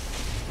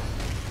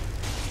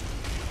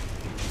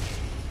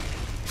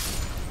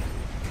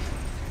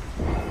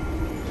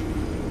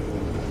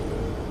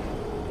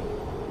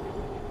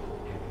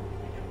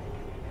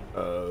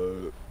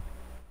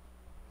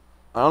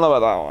 I don't know about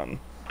that one.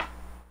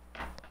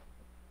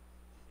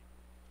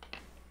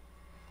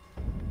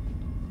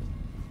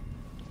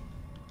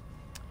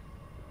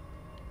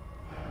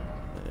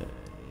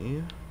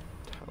 me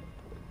teleport.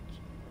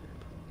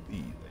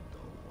 Please, I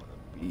don't want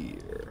to be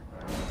here.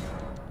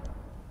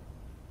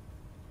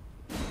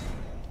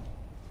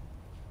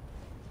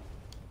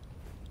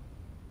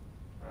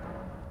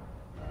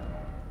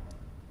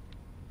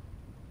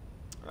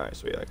 Alright,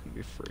 so yeah, I can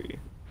be free.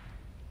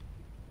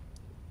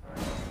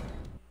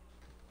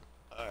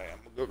 Alright, I'm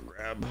gonna go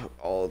grab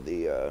all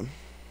the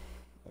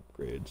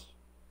upgrades.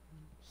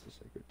 It's the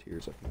sacred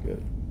tears I can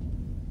get.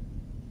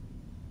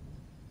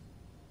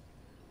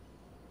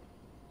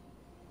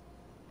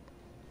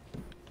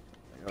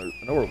 I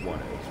know where one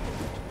is.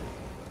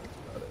 That's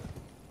about it.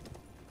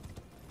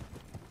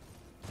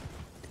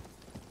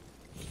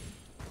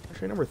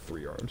 Actually, number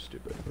 3 are. I'm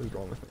stupid. What is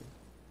wrong with me?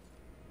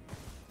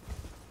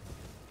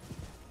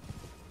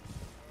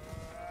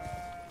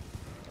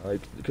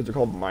 Like, because they're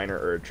called minor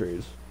Erd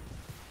trees.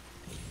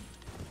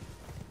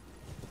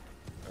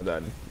 And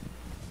then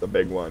the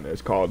big one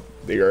is called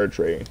the Erd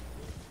tree.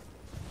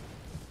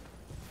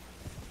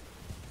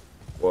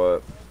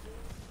 What?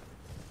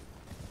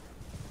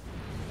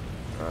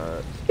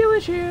 Skill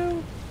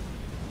issue!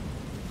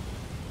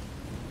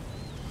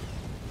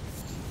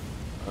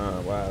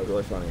 Oh, wow, that was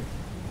really funny.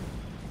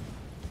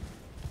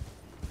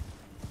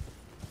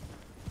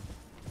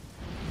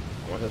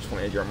 I want this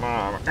one is your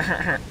mom.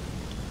 Alright,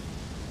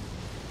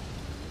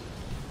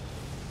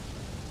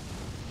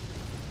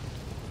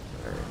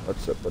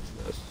 what's this?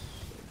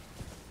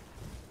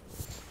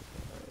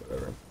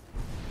 Whatever.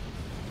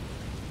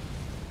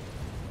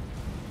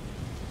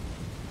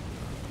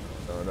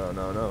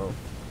 No.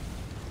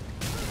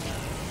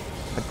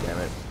 God damn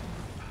it. I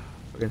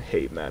fucking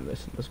hate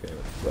madness in this game.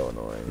 It's so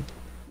annoying.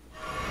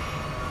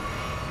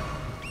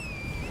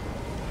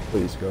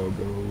 Please go.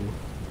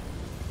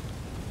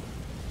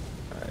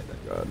 Alright,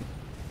 thank God.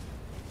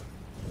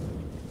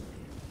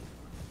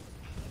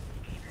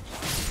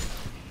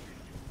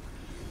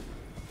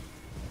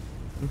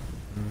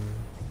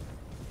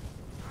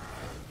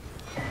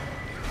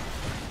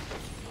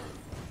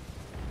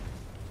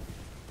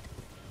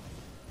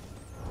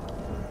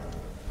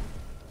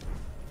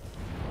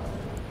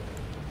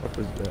 What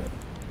was that?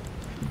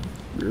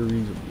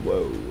 Yuri's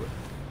low.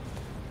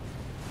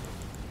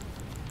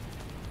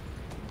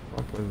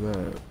 What was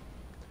that?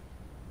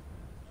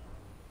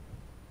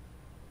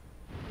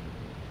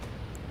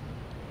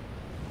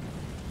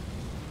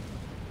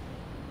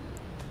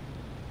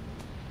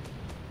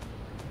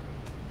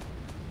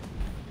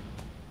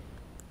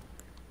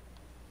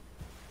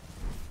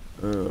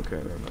 Oh, okay,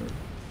 never mind.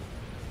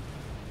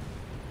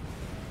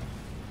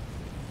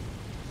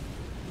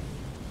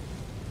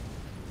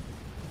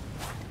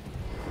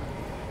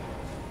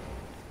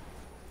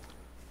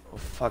 Oh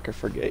fuck, I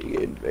forget you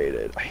get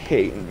invaded. I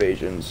hate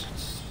invasions.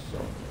 It's so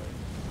annoying.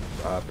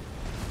 Stop.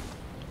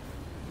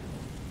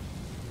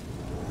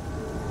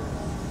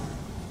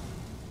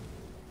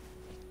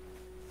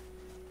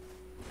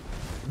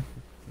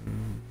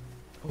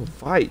 Oh,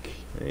 Vike.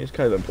 Yeah, he's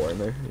kind of important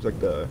there. He's like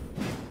the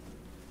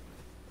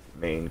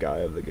main guy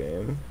of the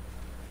game.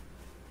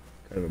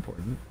 Kind of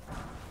important.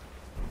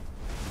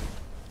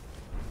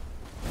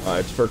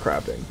 It's for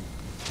crafting.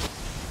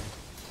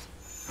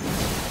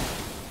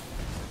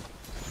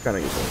 Kind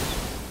of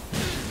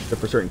useless. Except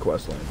for certain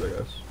quest lines, I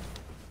guess.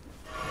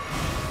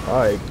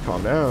 Alright,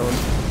 calm down.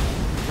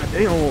 God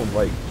damn,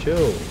 like,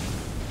 chill.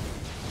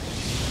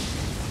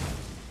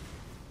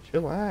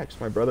 Chillax,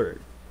 my brother.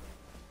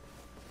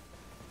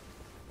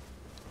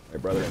 My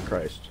brother in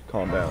Christ.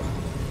 Calm down.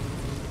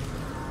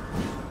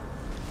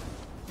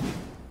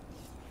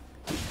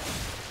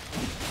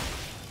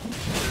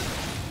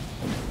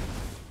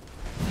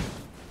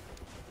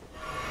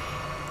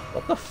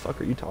 What the fuck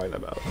are you talking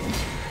about?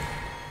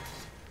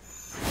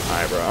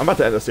 Alright, bro. I'm about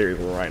to end the series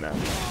right now.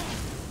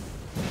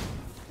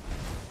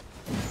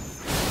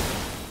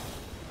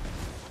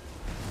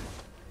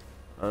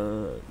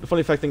 The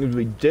funny fact thing is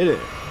we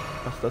didn't.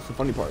 That's the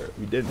funny part.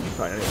 We didn't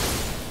find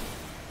anything.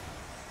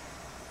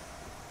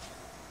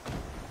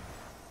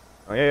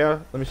 Oh yeah.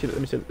 Let me see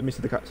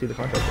the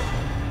contract.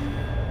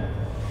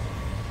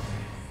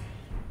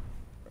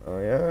 Oh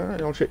yeah.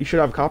 You should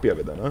have a copy of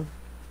it then, huh?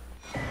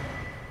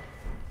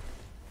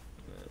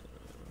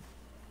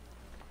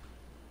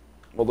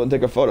 Well, then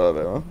take a photo of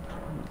it, huh?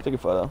 Take a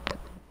photo.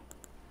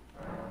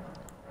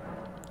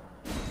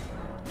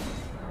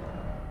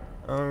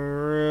 Oh,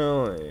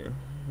 really?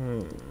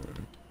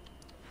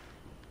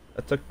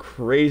 That's a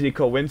crazy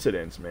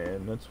coincidence,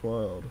 man. That's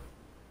wild.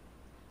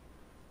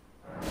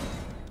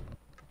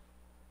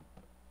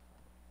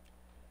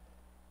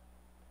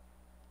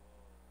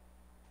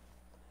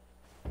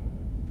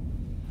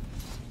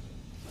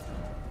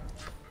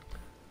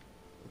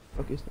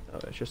 What the fuck is that? Oh,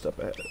 it's just up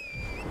ahead.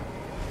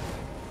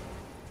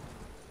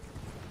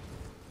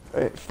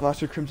 Alright,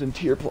 Philosopher Crimson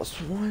tier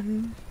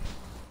 +1.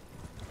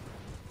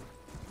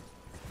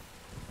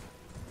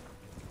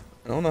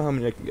 I don't know how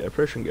many I can get. I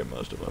probably can get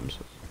most of them,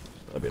 so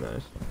that'd be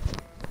nice.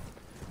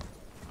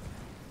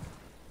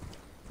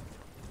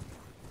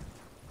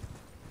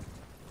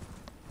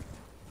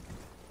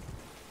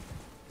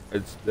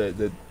 It's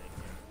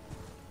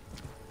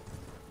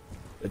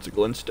it's a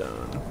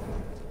glintstone.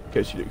 In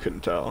case you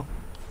couldn't tell.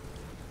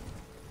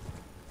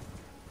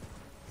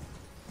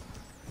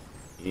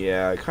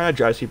 Yeah, it kind of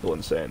drives people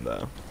insane,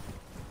 though.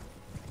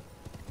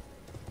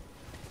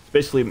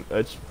 Basically,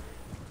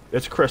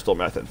 it's crystal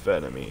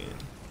methamphetamine.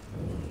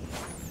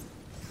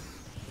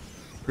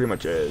 Pretty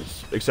much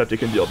is, except it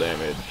can deal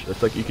damage.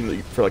 It's like you can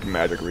for like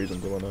magic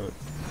reasons and whatnot.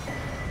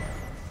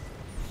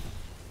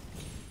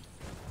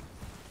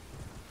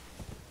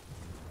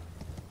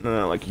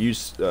 No, like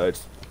use.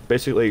 It's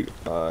basically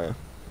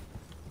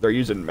they're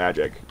using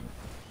magic.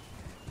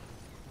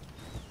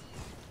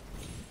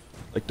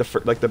 Like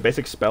the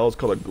basic spell is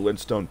called a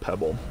glintstone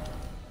pebble.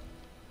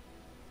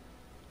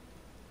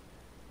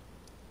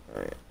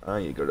 Alright, I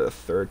need to go to the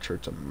Third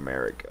Church of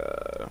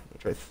America,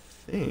 which I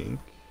think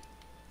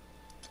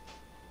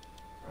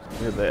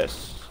is near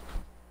this.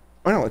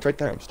 Oh no, it's right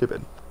there. I'm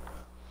stupid.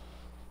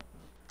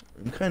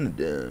 I'm kind of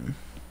dumb.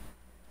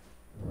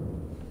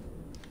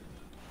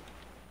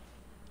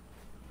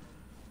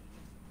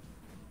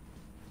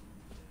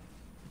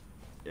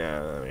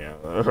 Yeah.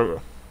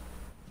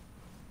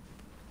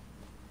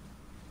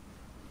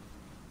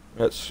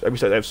 That's. I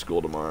have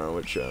school tomorrow,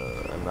 which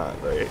I'm not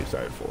very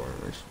excited for.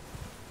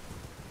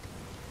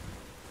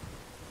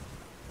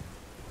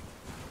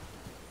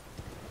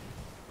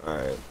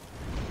 Alright.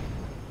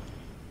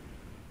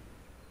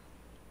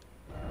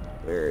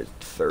 Where's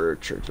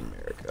Third Church of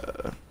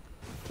America?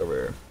 It's over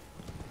here.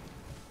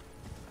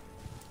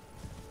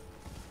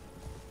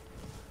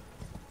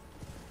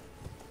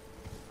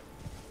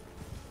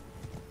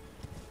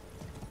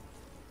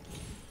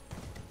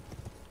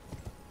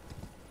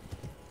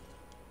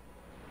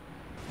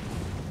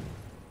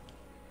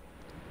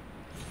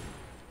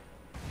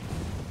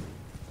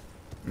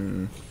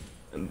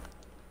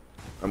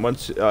 And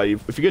once,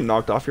 if you get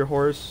knocked off your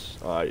horse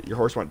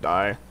won't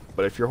die.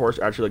 But if your horse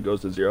actually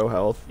goes to 0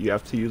 health, you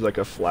have to use like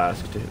a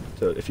flask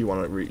to if you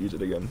want to reuse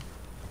it again.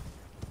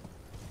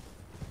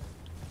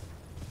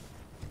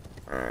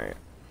 Alright.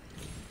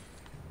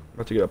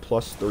 About to get a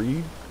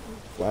 +3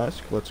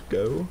 flask. Let's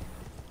go.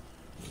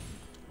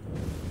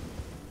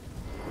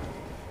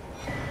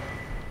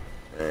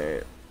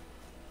 Alright.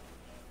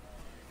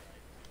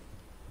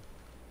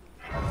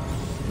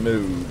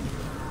 Move.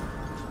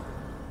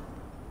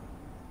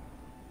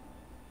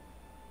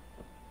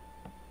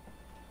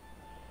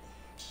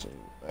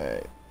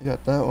 Alright, you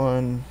got that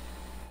one.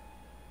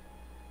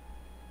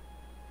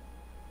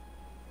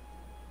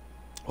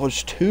 Oh,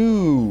 it's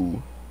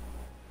 2.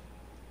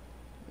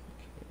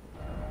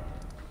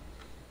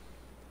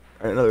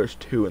 I didn't know there's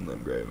 2 in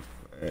Limgrave.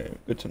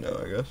 Alright, good to know,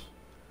 I guess.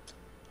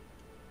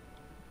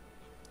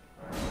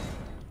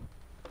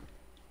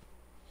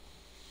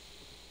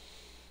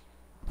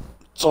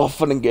 It's all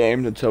fun and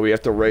games until we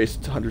have to race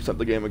to 100%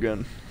 the game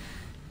again.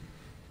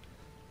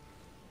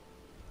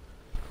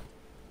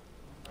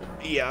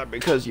 Yeah,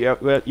 because you have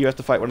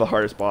to fight one of the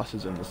hardest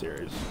bosses in the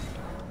series,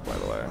 by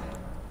the way.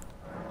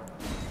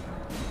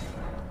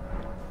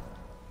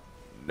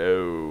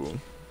 No.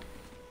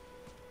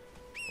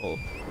 Oh.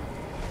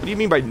 What do you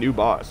mean by new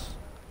boss?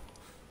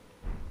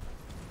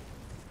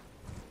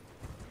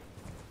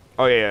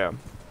 Oh yeah.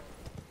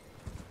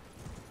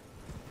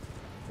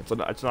 It's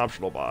an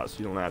optional boss.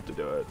 You don't have to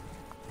do it.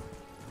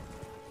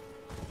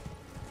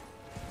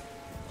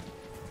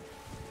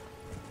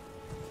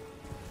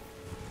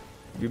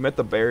 Have you met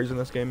the bears in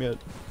this game yet?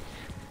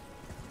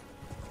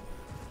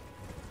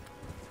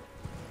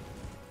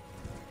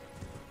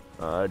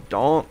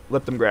 Don't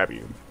let them grab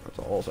you. That's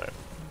all I'll say.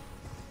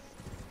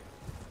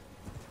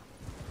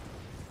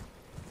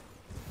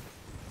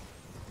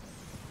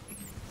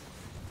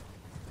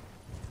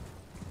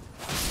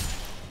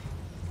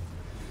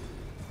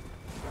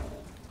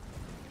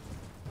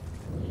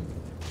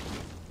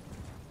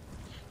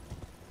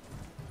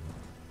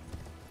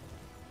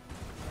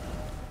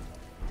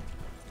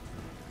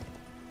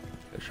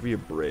 There should be a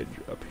bridge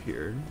up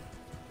here.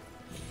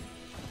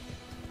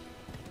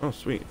 Oh,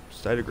 sweet.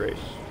 Site of Grace.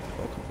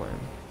 Don't complain.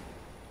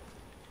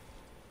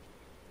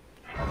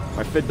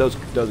 My fit does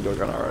go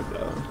kind of hard,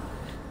 though.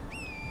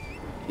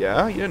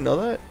 Yeah? You didn't know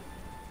that?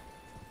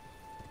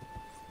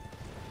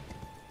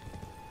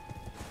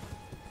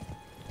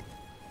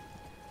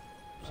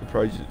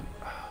 Surprised you...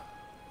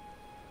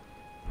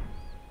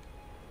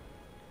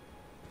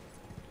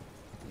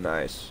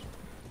 Nice.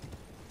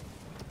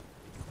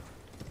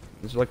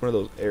 This is like one of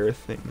those air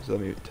things.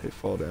 Let me take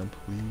fall down,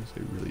 please. I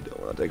really don't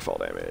want to take fall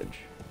damage.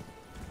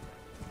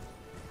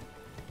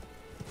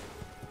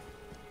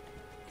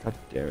 God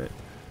damn it.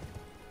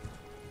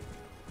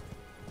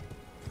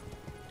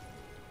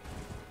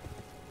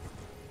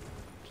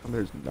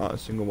 There's not a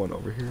single one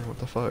over here. What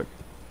the fuck?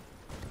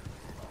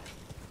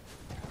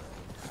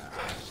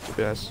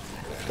 Stupid ass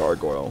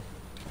gargoyle.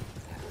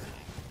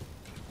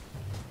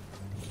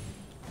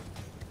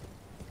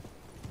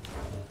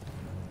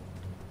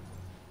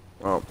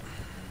 Oh.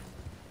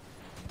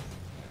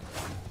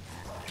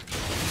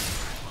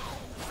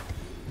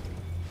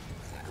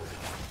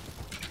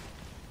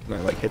 Can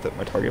I like hit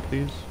my target,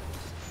 please?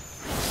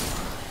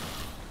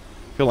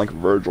 I feel like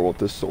Virgil with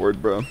this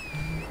sword, bro.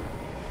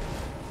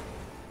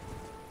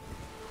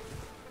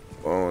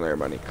 Oh, there,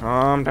 buddy.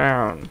 Calm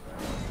down.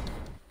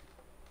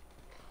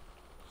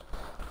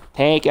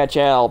 Take a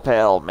chill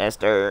pill,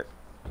 mister.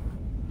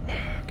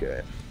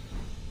 Okay.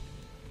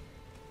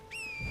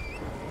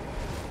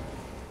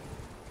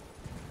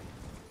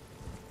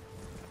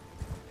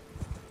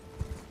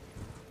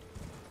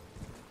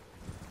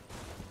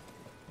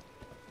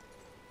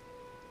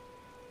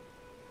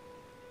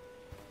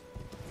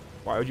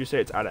 Why would you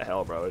say it's out of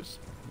hell, bro? It's...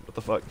 What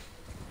the fuck?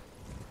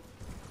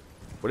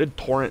 What did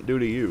Torrent do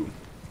to you?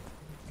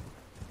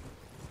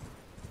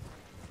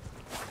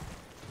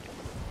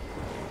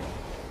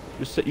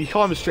 You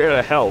call him straight out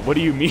of hell. What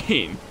do you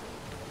mean?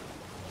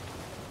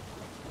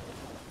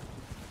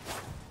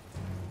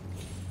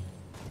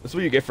 That's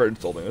what you get for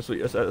insulting. That's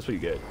what you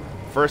get.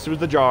 First it was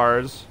the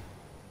jars,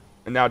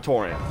 and now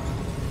Torrent.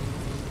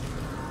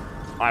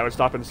 I would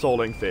stop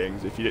insulting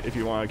things if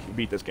you want to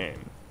beat this game.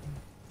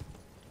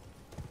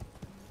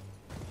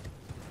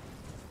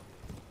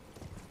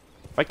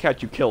 If I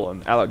catch you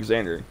killing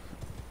Alexander,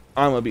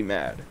 I'm gonna be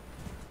mad.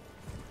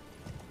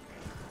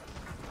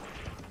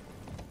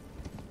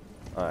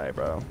 Alright,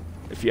 bro.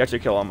 If you actually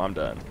kill him, I'm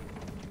done.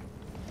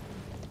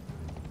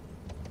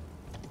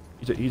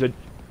 He's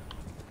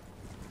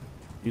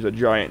a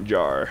giant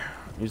jar.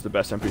 He's the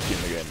best NPC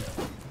in the game.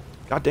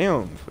 God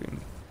damn.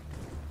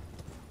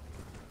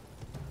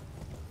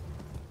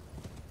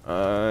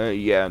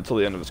 Yeah, until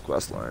the end of his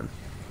quest line.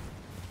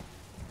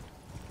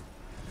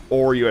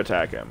 Or you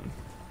attack him.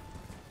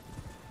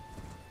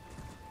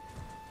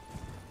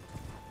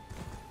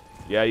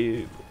 Yeah,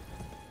 you...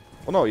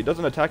 Well, no, he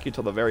doesn't attack you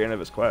till the very end of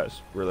his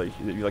quest, where like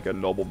you do like a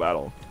noble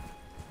battle.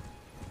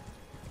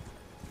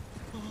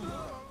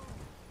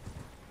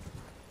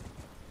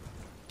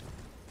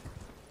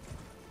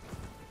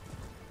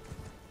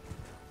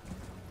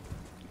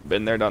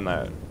 Been there, done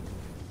that.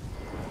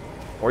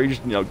 Or you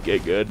just, you know,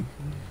 get good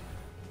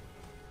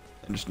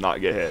and just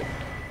not get hit.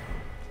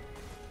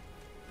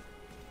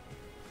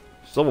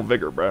 Civil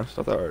vigor, bro. It's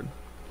not that hard.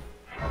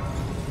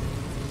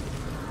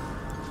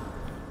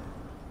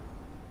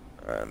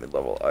 Alright,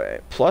 mid-level.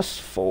 Alright,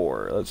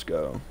 +4. Let's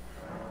go.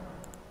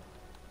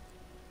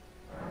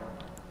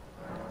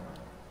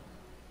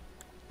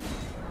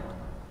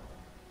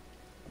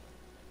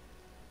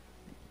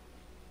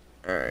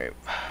 Alright.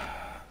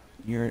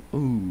 You're...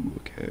 Ooh,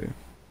 okay.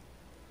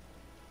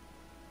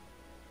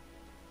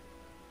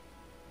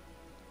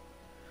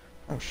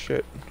 Oh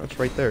shit, that's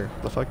right there.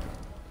 What the fuck?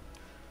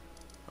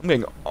 I'm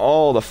getting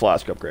all the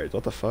flask upgrades.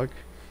 What the fuck?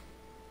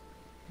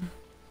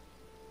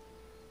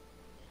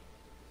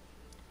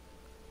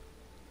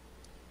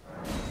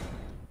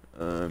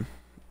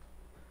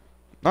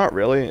 Not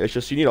really. It's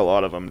just you need a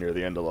lot of them near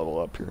the end to level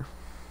up your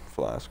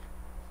flask.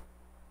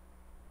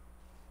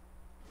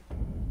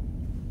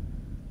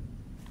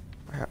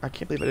 I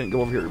can't believe I didn't go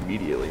over here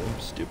immediately. I'm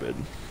stupid.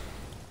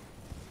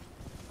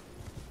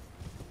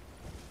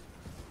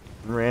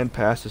 Ran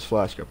past his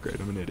flask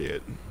upgrade. I'm an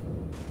idiot.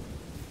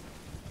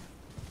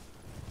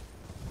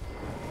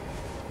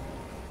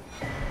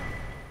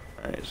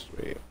 Alright,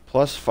 sweet.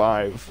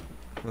 +5.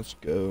 Let's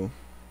go.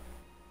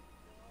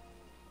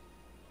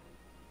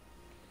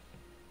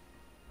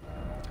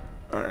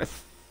 Alright, I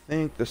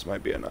think this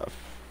might be enough.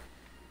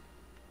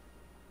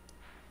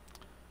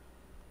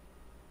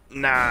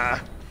 Nah.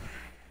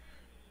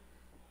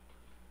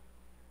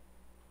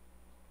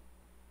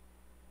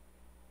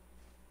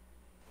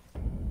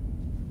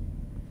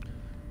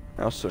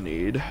 I also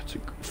need to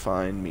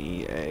find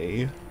me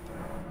a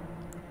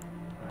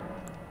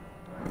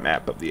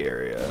map of the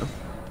area.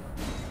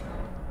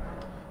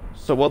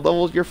 So what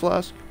level is your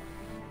flask?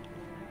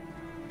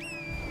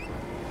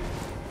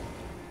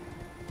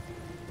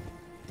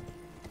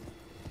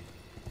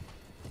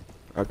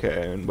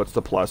 Okay, and what's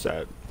the plus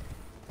at?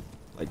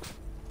 Like...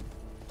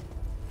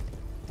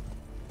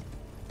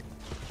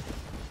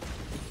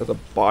 At the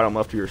bottom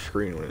left of your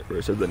screen where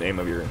it says the name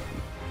of your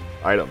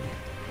item.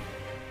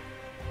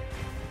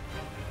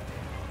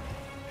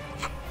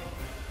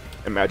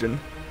 Imagine.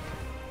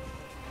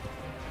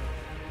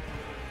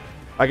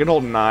 I can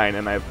hold 9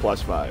 and I have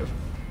 +5.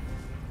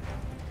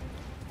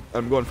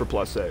 I'm going for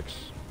 +6.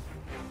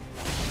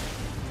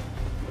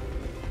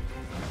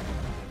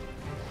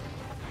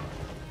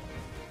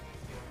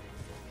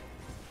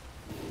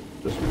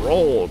 Just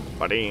roll,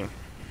 buddy.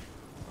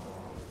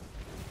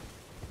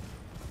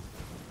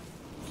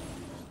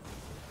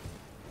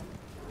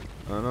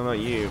 I don't know about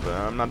you, but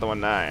I'm not the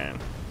one dying.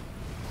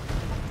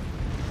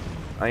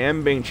 I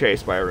am being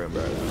chased by a room,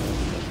 bro.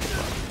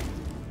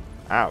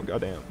 Ow,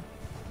 goddamn.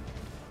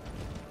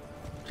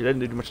 She didn't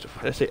do much.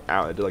 Why did I say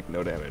ow? I did like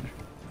no damage.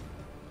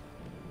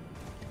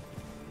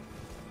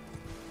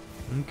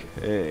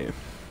 Okay.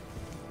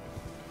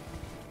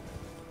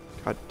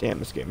 God damn,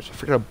 this game is. I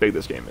forget how big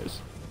this game is.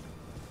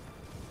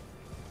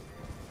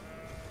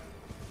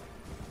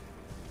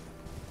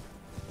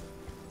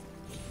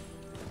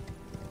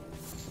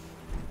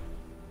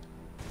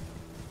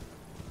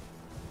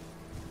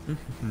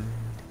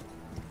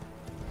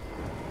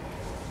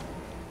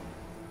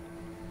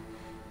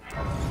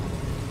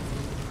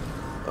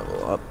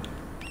 Level up.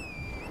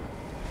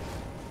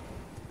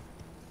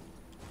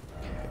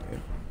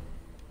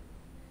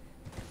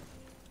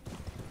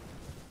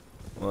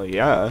 Well,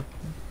 yeah.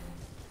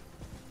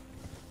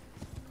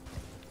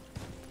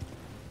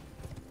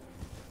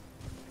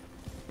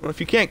 Well,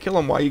 if you can't kill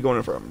him, why are you going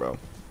in for him, bro?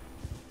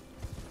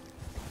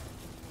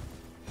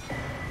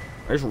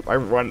 I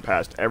run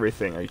past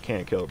everything I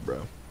can't kill,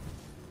 bro.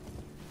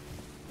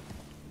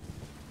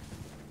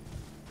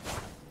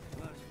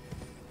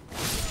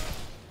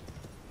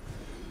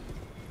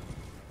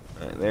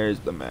 Alright, there's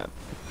the map.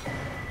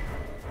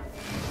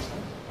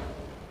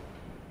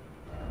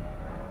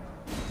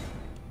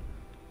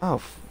 Oh,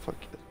 fuck.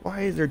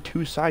 Why is there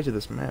two sides of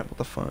this map? What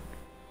the fuck?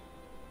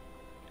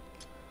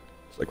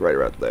 It's like right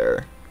around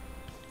there.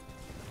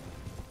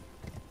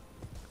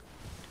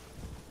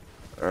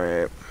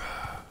 Alright.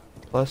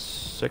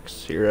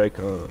 +6, here I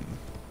come.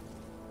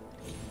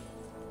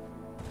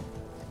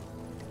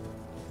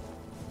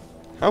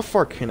 How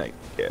far can I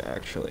get,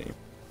 actually?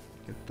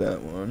 Get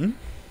that one.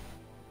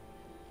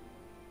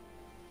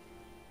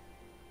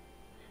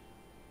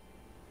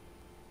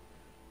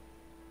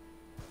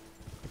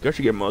 I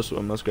should get most of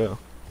them. Let's go.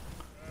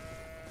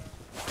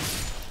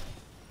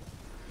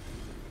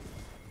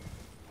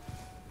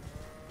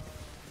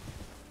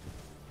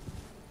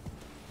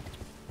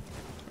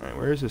 Alright,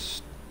 where is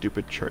this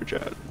stupid church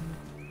at?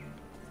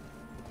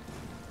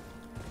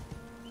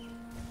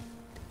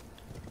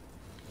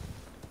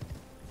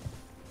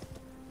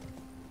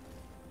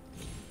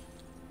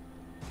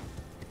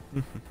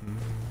 What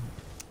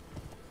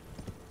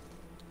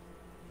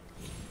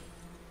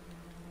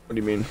do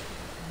you mean?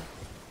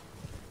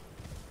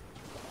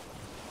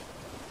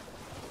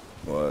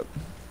 What?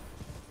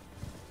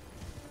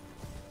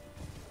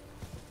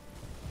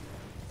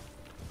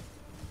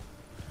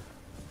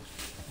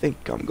 I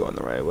think I'm going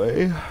the right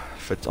way.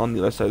 If it's on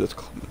the other side of this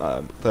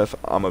cliff,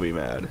 I'm gonna be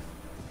mad.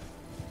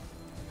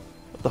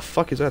 What the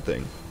fuck is that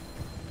thing?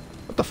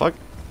 What the fuck?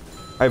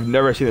 I've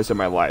never seen this in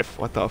my life.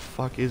 What the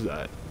fuck is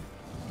that?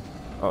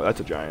 Oh, that's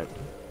a giant.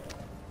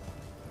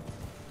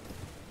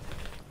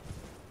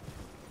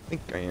 I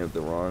think I am at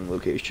the wrong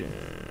location.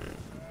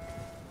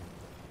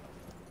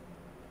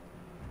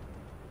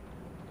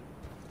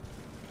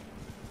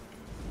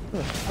 What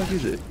the fuck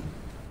is it?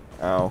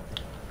 Ow.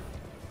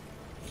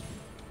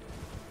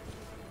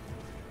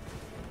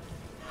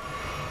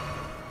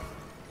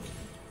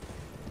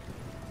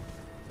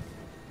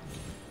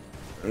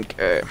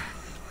 Okay.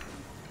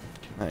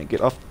 Can I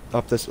get off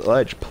this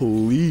ledge,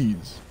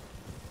 please?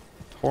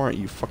 Torrent,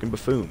 you fucking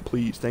buffoon.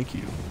 Please, thank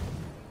you.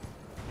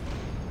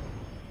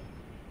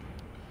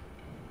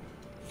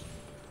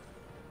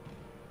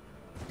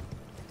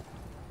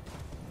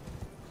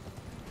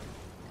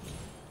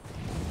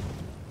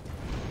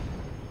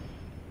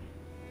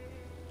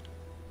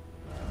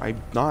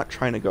 I'm not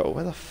trying to go.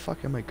 Where the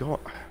fuck am I going?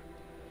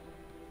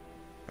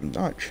 I'm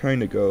not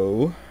trying to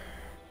go.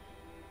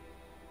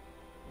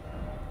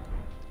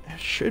 It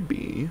should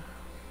be.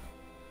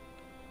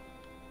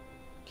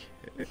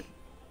 Okay.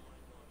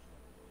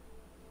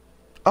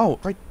 Oh,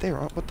 right there.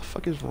 What the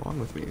fuck is wrong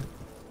with me?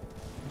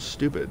 I'm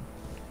stupid.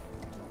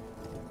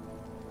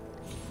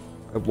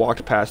 I've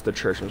walked past the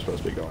church I'm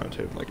supposed to be going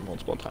to like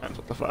multiple times.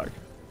 What the fuck?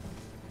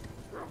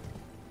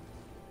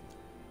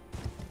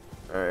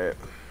 Alright.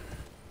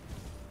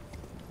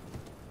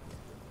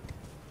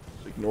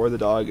 So ignore the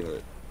dog and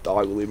the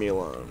dog will leave me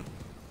alone.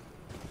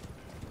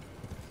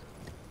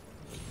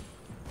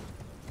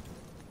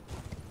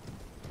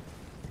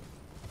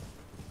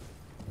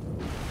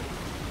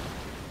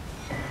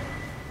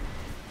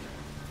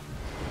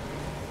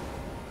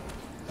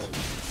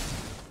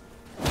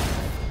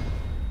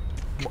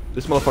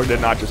 This motherfucker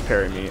did not just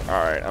parry me.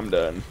 Alright, I'm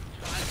done.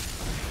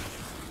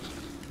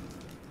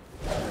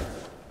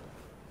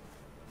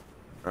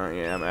 Alright,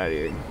 yeah, I'm out of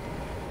here.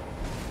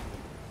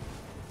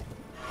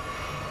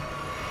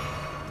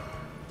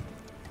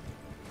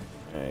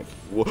 Alright.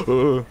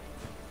 Whoa.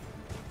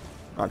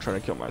 I'm trying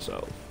to kill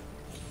myself.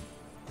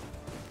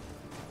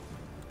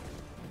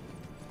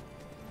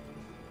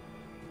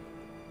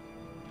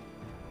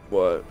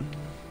 What?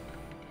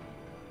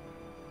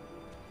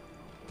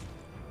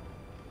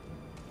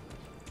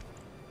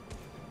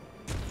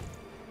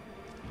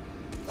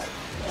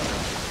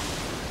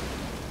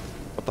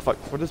 What the fuck?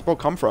 Where does this bro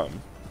come from?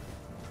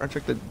 I'm trying to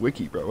check the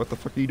wiki, bro. What the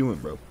fuck are you doing,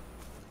 bro?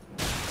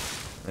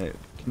 Hey,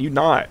 can you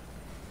not?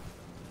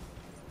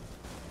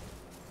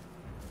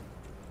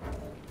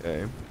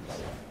 Okay.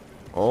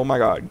 Oh my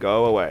god,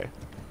 go away.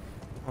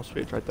 Oh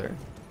sweet, it's right there.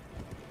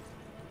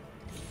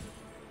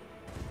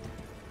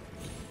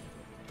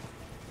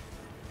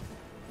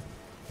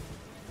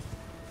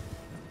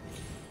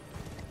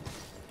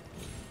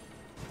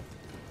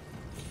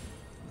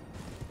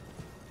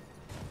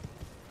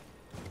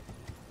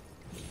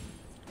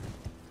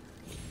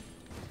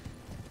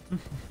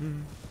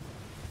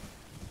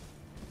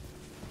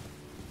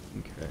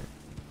 Okay.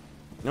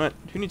 You know what?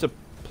 Who needs a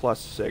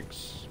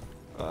 +6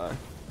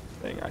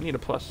 thing? I need a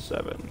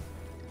 +7. In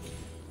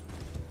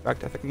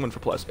fact, I think I'm going for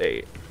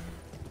 +8.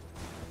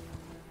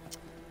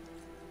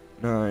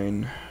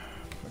 9.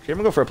 Actually, I'm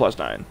gonna go for a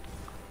 +9.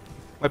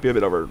 Might be a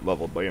bit over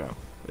leveled, but you know,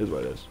 it is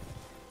what it is.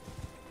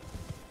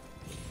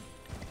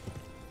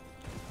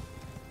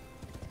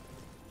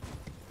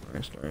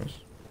 Nice, nice.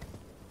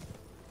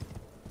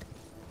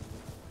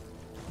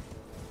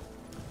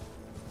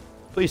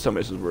 Please tell me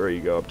this is where you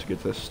go up to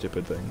get this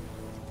stupid thing.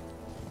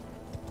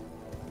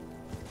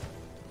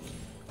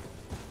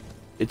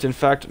 It's in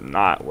fact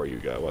not where you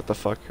go. What the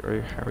fuck?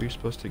 How are you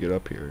supposed to get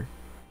up here?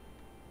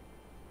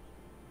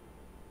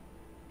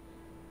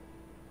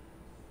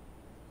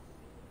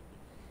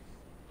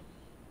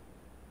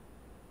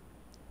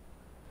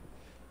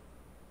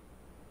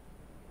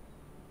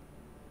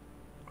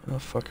 Oh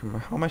fuck,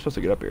 how am I supposed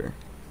to get up here?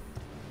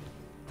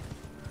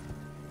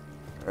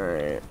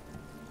 Alright.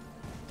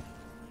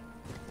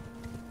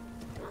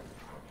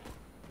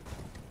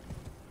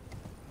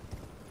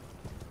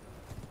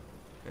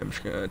 I'm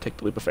just gonna take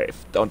the leap of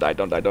faith. Don't die,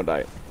 don't die, don't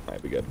die.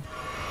 Alright, be good.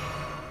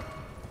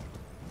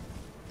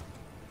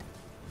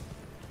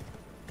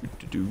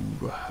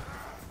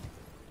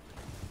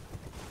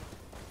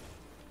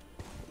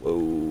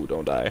 Whoa,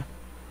 don't die.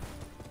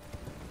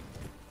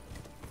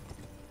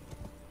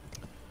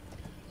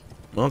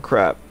 Oh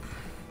crap.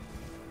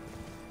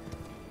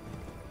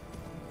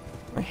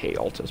 I hate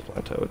Altus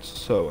Plateau, it's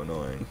so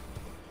annoying.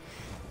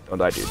 Don't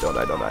die, dude, don't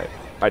die, don't die.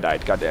 I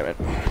died, god damn it.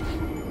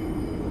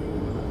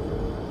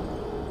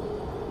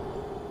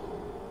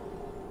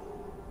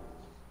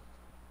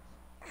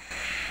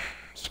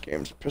 This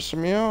game's pissing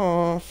me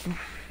off.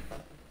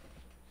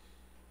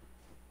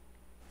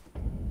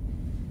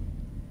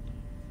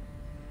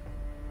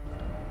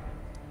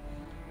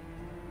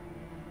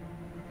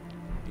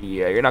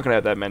 Yeah, you're not gonna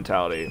have that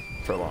mentality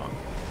for long.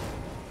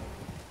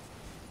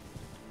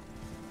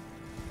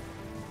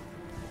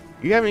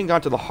 You haven't even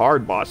got to the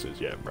hard bosses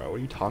yet, bro. What are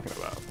you talking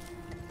about?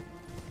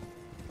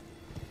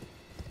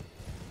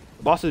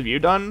 The bosses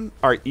you've done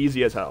are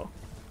easy as hell.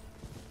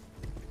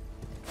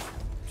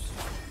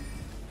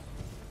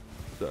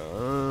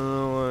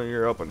 So,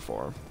 you're open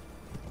for.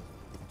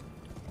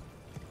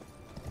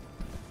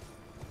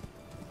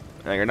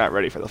 And you're not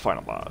ready for the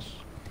final boss.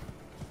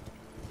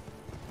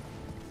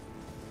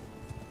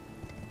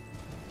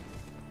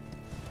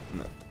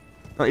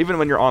 No, even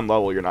when you're on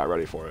level, you're not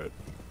ready for it.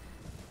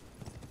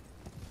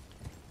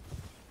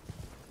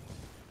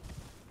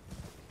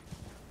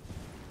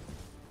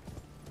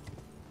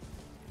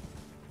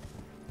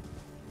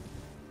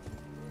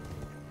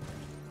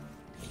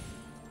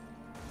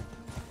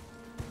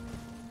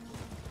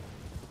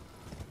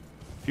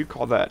 If you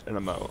call that an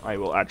MMO, I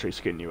will actually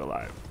skin you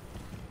alive.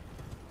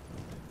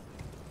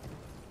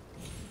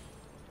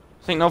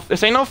 This ain't no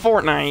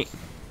Fortnite.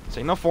 This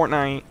ain't no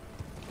Fortnite.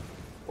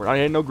 We're not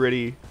in no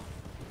gritty.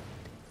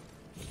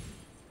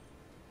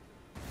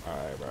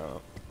 Alright,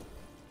 bro.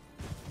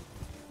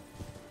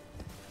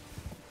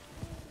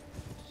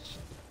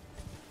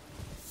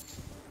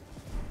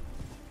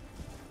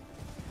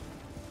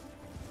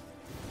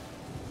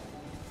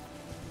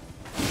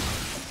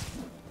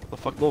 The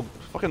fuck, little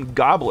fucking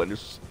goblin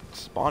just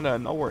spawned out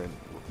of nowhere and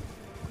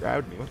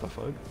grabbed me. What the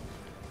fuck?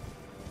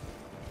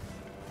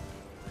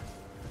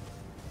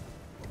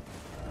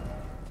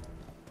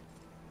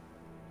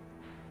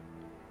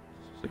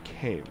 There's a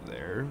cave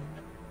there.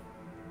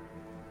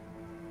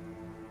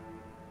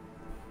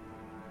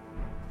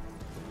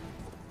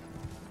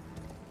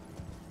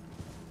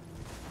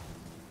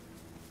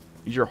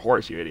 Use your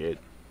horse, you idiot.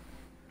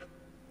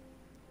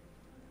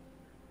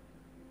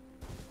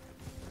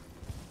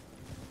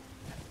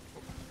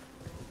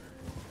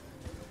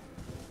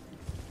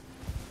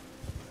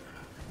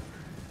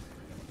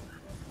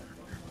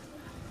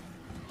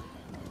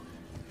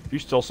 If you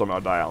still somehow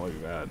die, I'll be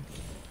mad.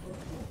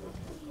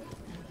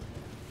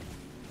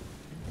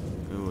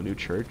 Ooh, a new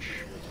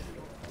church.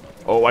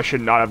 Oh, I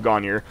should not have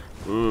gone here.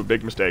 Ooh,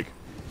 big mistake.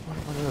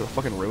 What are the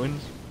fucking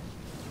ruins?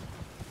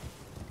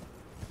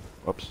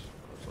 Whoops.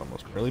 That's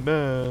almost really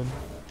bad.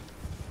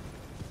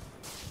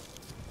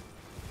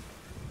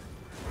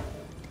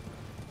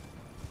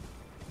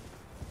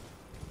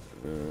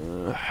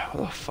 Where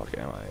the fuck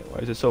am I? Why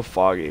is it so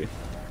foggy?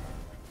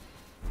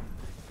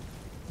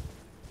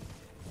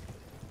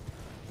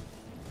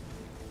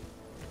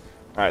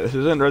 Alright, this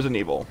isn't Resident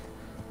Evil.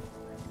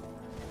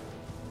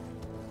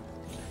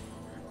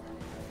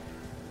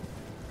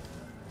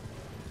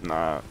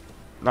 Nah.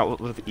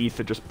 Not with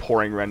Ethan just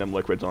pouring random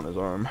liquids on his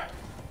arm.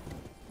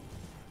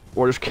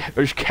 Or just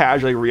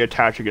casually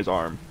reattaching his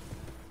arm.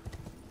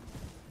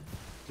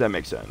 Does that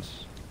make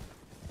sense?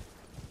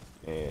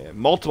 Yeah,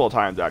 multiple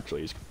times,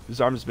 actually.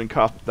 His arm has been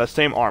cuffed. That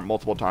same arm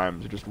multiple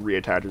times. It just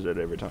reattaches it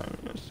every time.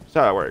 That's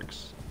how that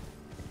works.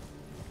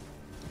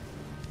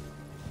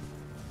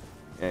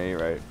 Yeah, you're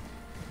right.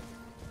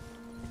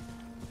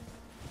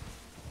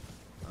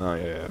 Oh,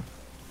 yeah.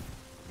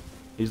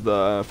 He's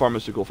the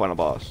pharmaceutical final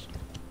boss.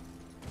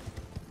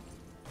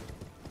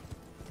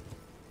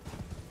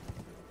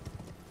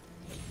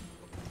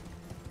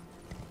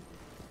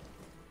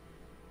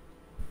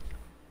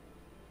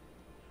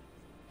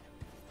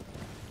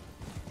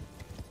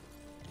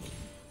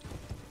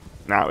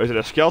 Now, is it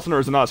a skeleton or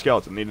is it not a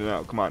skeleton? Need to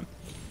know. Come on.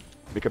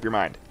 Make up your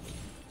mind.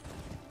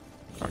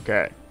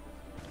 Okay.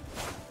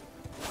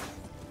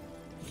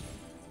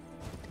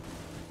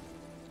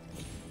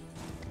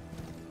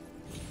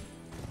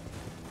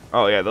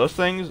 Oh yeah, those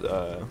things.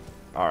 All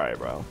right,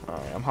 bro. All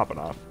right, I'm hopping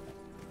off.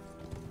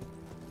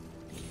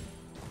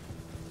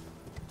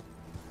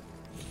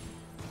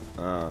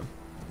 Where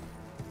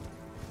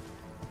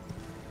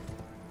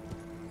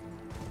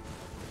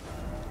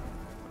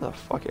the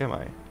fuck am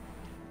I?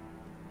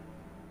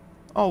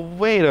 Oh,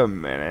 wait a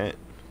minute.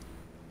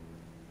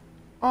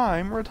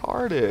 I'm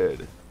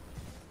retarded.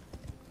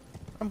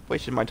 I'm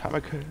wasting my time. I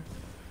could.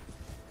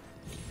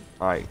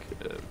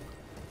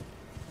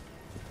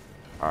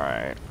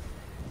 Alright.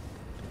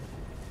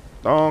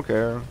 Don't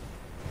care.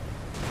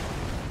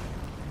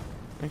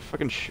 I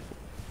fucking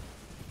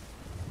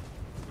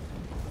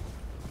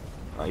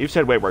you've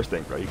said way worse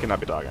things, bro. You cannot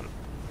be talking.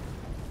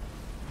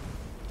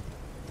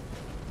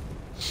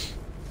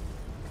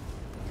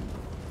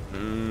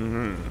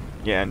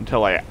 Yeah,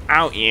 until I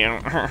out you.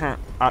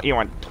 Out you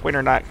on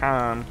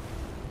Twitter.com.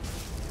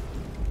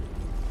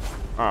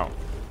 Oh.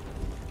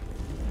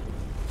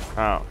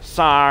 Oh,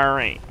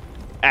 sorry.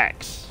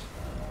 X.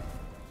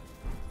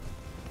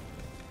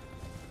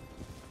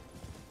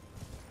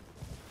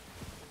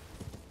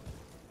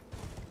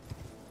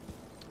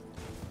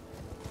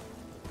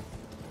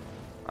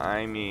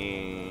 I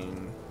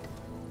mean,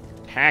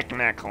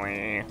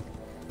 technically,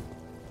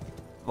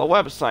 the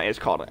website is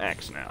called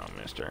X now,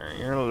 mister.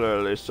 You're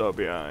literally so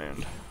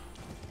behind.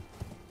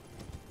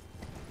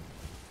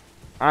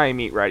 I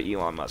meet right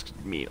Elon Musk's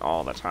meet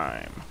all the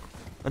time.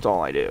 That's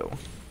all I do.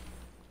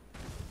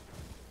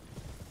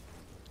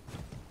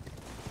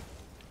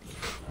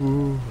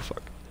 Ooh,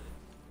 fuck.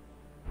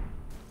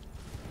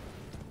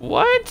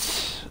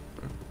 What?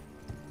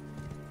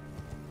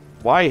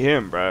 Why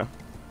him, bruh?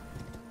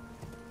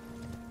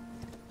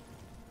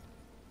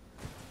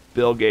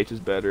 Bill Gates is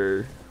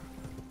better.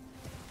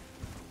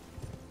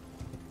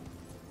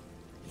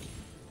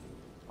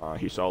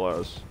 He saw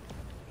us.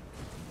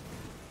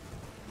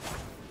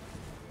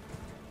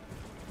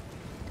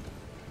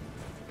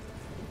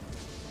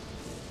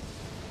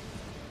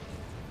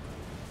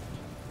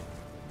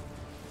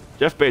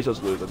 Jeff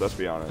Bezos loses, let's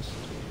be honest.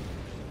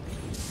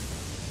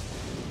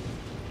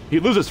 He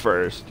loses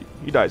first.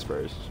 He dies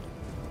first.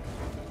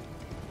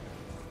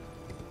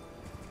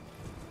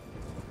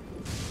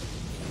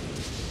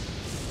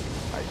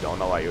 I don't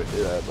know why you would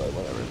do that, but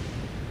whatever.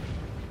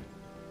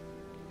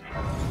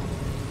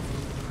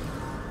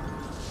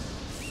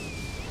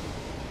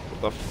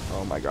 What the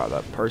oh my god,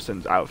 that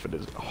person's outfit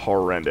is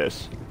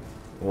horrendous.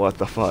 What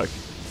the fuck?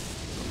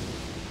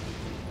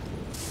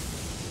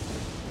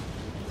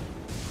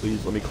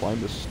 Please let me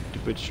climb this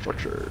stupid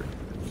structure.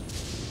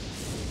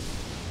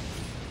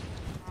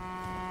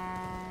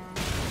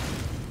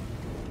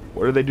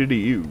 What did they do to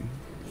you?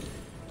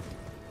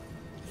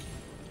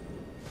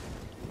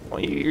 Well,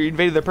 you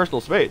invaded their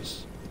personal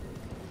space.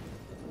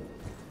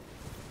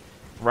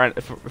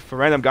 If a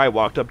random guy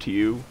walked up to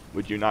you,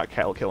 would you not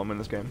kill him in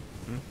this game?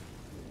 Hmm?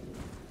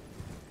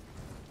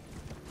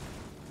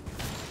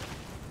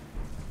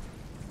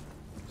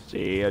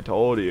 See, I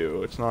told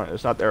you. It's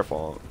not their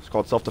fault. It's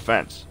called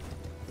self-defense.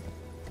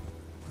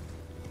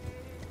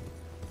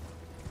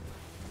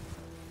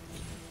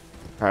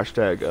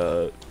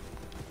 Hashtag,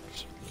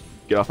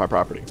 get off my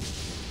property.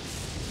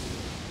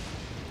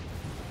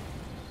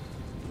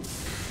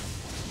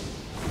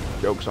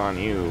 Joke's on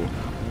you.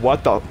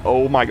 What the?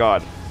 Oh my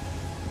god.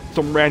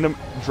 Some random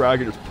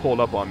dragon just pulled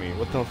up on me.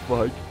 What the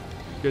fuck?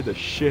 Scared the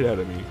shit out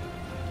of me.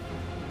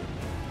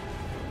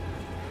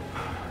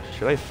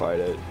 Should I fight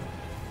it?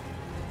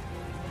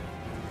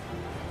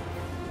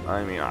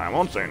 I mean, I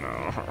won't say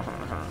no.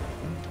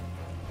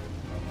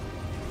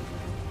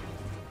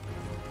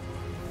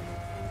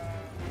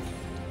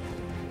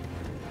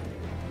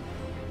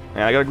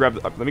 Yeah, I gotta grab.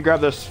 Let me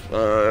grab this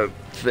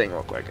thing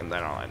real quick, and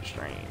then I'll end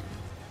stream.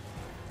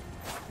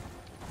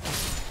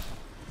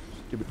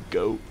 Stupid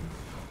goat.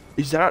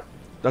 Is that?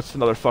 That's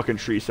another fucking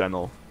tree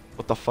sentinel.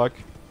 What the fuck?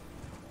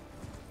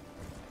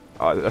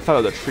 I thought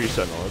it was a tree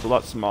sentinel. It's a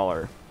lot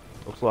smaller.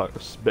 Looks a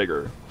lot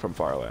bigger from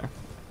far away.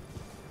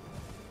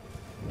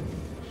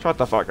 Shut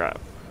the fuck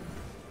up.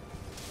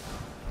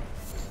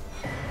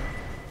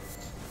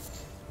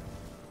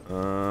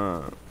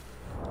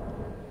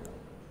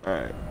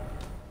 Alright.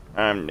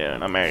 I'm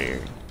done. I'm out of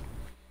here.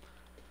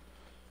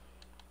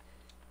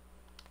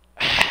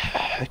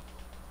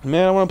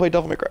 Man, I want to play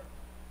Devil May Cry.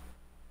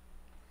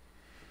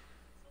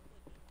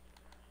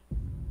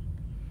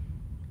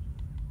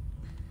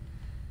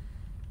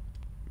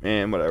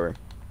 Man, whatever.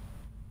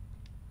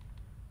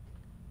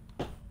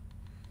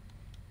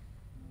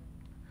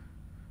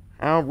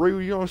 How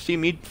rude, you don't see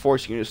me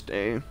forcing you to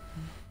stay.